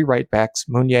all 3 right backs,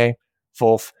 Meunier,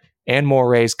 Wolf, and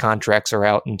Morey's contracts are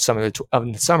out in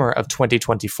the summer of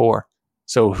 2024.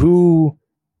 So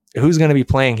who's going to be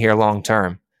playing here long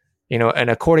term? And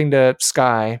according to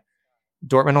Sky,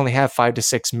 Dortmund only have 5 to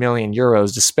 6 million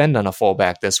euros to spend on a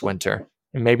fullback this winter.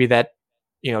 And maybe that,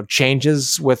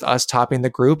 changes with us topping the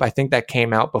group. I think that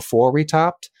came out before we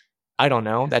topped. I don't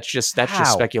know. That's just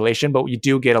speculation, but you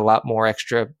do get a lot more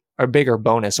extra or bigger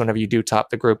bonus whenever you do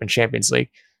top the group in Champions League.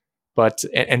 But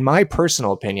in my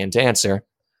personal opinion, to answer,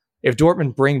 if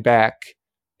Dortmund bring back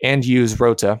and use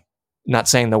Rota, not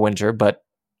saying the winter, but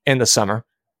in the summer,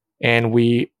 and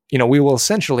we will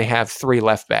essentially have 3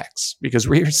 left backs, because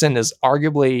Rierson is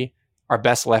arguably our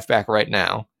best left back right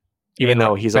now, even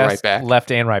though he's a right back.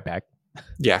 Left and right back.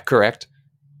 Yeah, correct.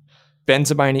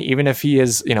 Benzabaini, even if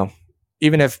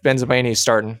Benzabaini is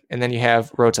starting, and then you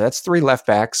have Rota, that's 3 left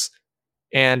backs.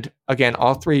 And again,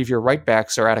 all 3 of your right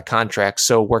backs are out of contract.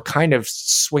 So we're kind of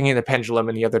swinging the pendulum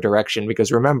in the other direction,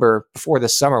 because remember, before the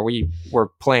summer, we were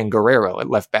playing Guerrero at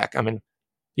left back. I mean,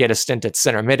 he had a stint at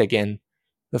center mid again,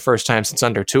 the first time since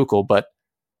under Tuchel. But,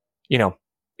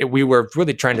 we were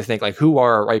really trying to think, like, who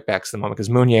are our right backs at the moment? Because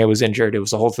Meunier was injured. It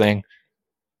was the whole thing.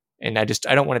 And I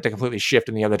don't want it to completely shift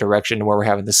in the other direction where we're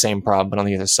having the same problem, but on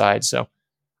the other side. So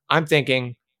I'm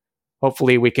thinking,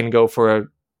 hopefully we can go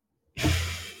for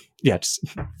just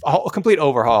a complete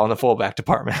overhaul in the fullback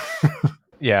department.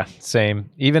 Yeah,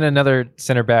 same. Even another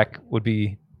center back would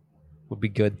be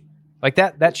good. Like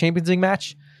that Champions League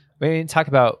match. We didn't talk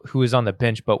about who was on the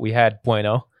bench, but we had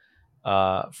Bueno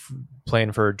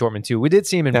playing for Dortmund too. We did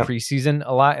see him in preseason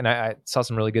a lot, and I saw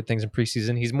some really good things in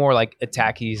preseason. He's more like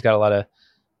attacky. He's got a lot of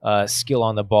skill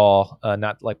on the ball,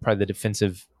 not like probably the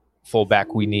defensive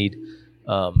fullback we need.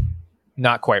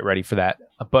 Not quite ready for that,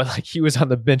 but like he was on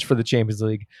the bench for the Champions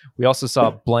League. We also saw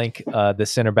Blank, the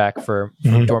center back for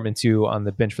Dortmund 2, on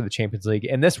the bench for the Champions League.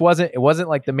 And it wasn't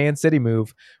like the Man City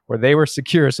move where they were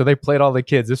secure, so they played all the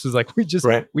kids. This was like,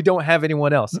 we don't have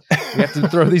anyone else. We have to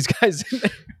throw these guys in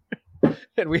there,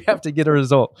 and we have to get a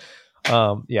result.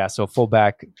 So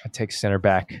fullback, I take center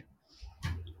back.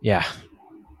 Yeah.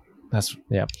 That's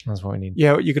what we need.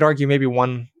 Yeah, you could argue maybe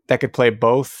one that could play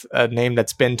both. A name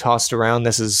that's been tossed around.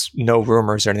 This is no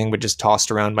rumors or anything, but just tossed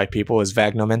around by people, is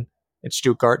Vagnoman. at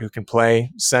Stuttgart who can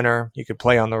play center. He could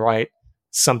play on the right,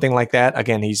 something like that.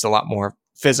 Again, he's a lot more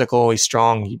physical. He's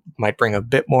strong. He might bring a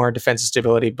bit more defensive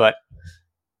stability,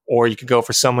 or you could go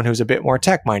for someone who's a bit more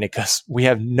attack minded because we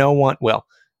have no one. Well,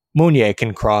 Meunier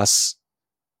can cross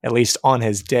at least on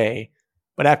his day,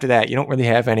 but after that, you don't really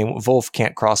have any. Wolf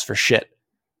can't cross for shit.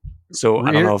 So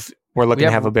I don't know if we're looking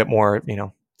to have a bit more,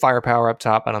 firepower up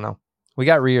top. I don't know. We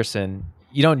got Rierson.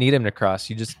 You don't need him to cross.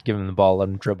 You just give him the ball, let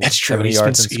him dribble. That's true. 70 He's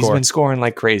yards and score. been scoring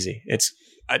like crazy.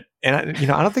 I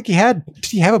don't think did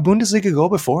he have a Bundesliga goal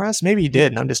before us? Maybe he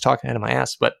did, and I'm just talking out of my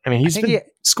ass. But I mean, he's been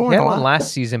scoring a lot. One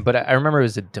last season, but I remember it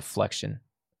was a deflection.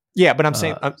 Yeah, but I'm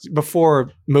saying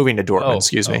before moving to Dortmund,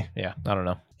 excuse me. Yeah, I don't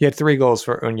know. He had 3 goals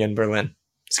for Union Berlin.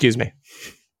 Excuse me.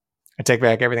 I take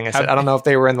back everything I said. I don't know if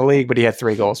they were in the league, but he had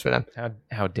 3 goals for them.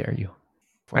 How dare you?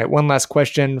 All right, one last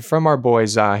question from our boy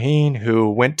Zaheen,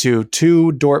 who went to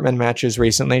 2 Dortmund matches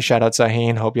recently. Shout out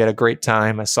Zaheen. Hope you had a great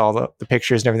time. I saw the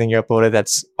pictures and everything you uploaded.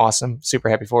 That's awesome. Super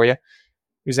happy for you.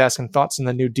 He was asking thoughts on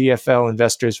the new DFL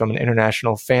investors from an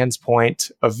international fan's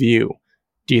point of view.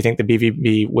 Do you think the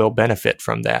BVB will benefit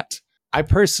from that? I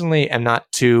personally am not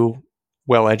too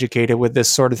well educated with this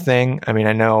sort of thing. I mean,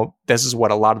 I know this is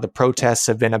what a lot of the protests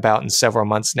have been about in several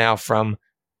months now from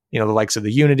the likes of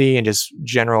the Unity and just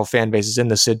general fan bases in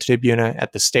the Sid Tribune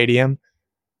at the stadium.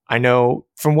 I know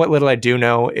from what little I do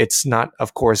know, it's not,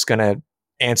 of course, going to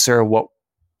answer what,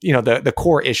 the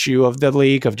core issue of the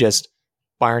league of just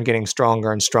Bayern getting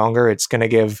stronger and stronger. It's going to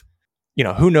give,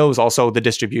 who knows also the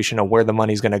distribution of where the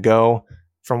money's going to go.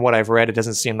 From what I've read, it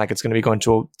doesn't seem like it's going to be going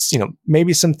to,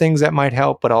 maybe some things that might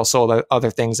help, but also the other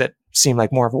things that seem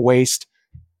like more of a waste.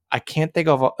 I can't think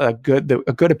of a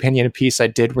good opinion piece. I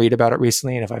did read about it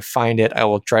recently, and if I find it, I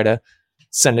will try to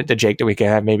send it to Jake that we can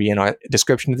have maybe in our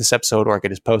description of this episode, or I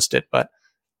could just post it. But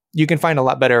you can find a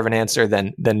lot better of an answer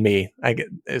than me,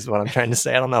 is what I'm trying to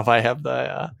say. I don't know if I have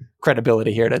the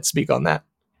credibility here to speak on that.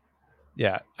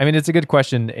 Yeah, I mean, it's a good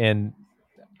question, and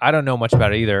I don't know much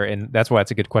about it either, and that's why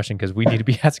it's a good question, because we need to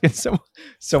be asking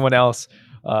someone else,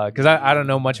 because I don't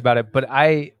know much about it. But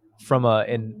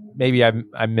and maybe I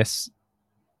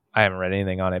haven't read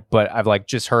anything on it, but I've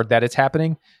just heard that it's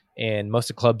happening, and most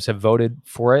of the clubs have voted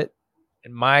for it.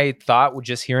 And my thought with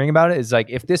just hearing about it is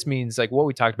if this means what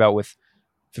we talked about with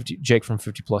Jake from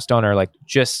 50 Plus Donor,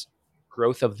 just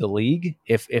growth of the league,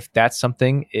 if that's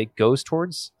something it goes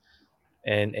towards,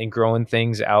 and growing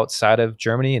things outside of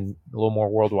Germany and a little more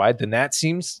worldwide, then that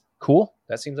seems cool.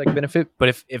 That seems like a benefit. But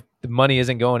if the money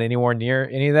isn't going anywhere near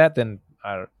any of that, then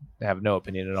I have no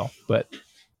opinion at all. But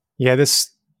yeah, this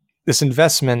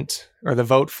investment, or the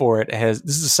vote for it, this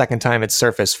is the second time it's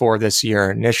surfaced for this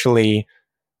year. Initially,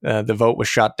 the vote was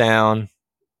shot down,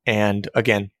 and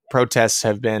again, protests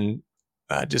have been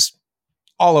just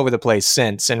all over the place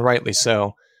since, and rightly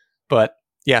so. But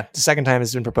yeah, the second time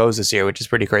it's been proposed this year, which is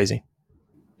pretty crazy.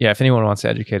 Yeah, if anyone wants to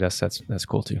educate us, that's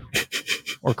cool too.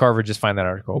 Or Carver, just find that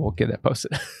article. We'll get that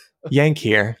posted. Yank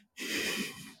here.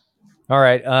 All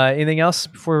right. Anything else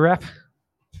before we wrap?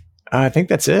 I think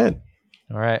that's it.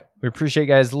 All right. We appreciate you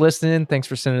guys listening. Thanks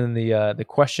for sending the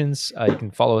questions. You can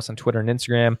follow us on Twitter and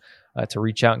Instagram to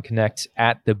reach out and connect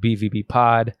at the BVB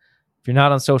Pod. If you're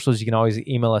not on socials, you can always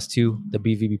email us to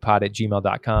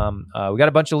thebvbpod@gmail.com. We got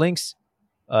a bunch of links.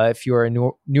 If you're a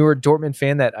newer Dortmund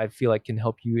fan that I feel like can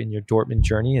help you in your Dortmund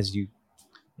journey as you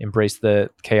embrace the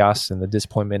chaos and the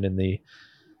disappointment and the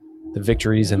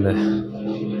victories and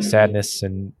the sadness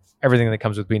and everything that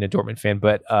comes with being a Dortmund fan.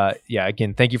 But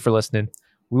again, thank you for listening.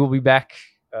 We will be back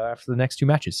after the next 2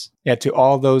 matches. Yeah, to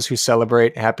all those who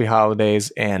celebrate, happy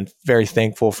holidays, and very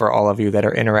thankful for all of you that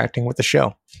are interacting with the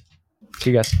show.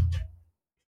 See you guys.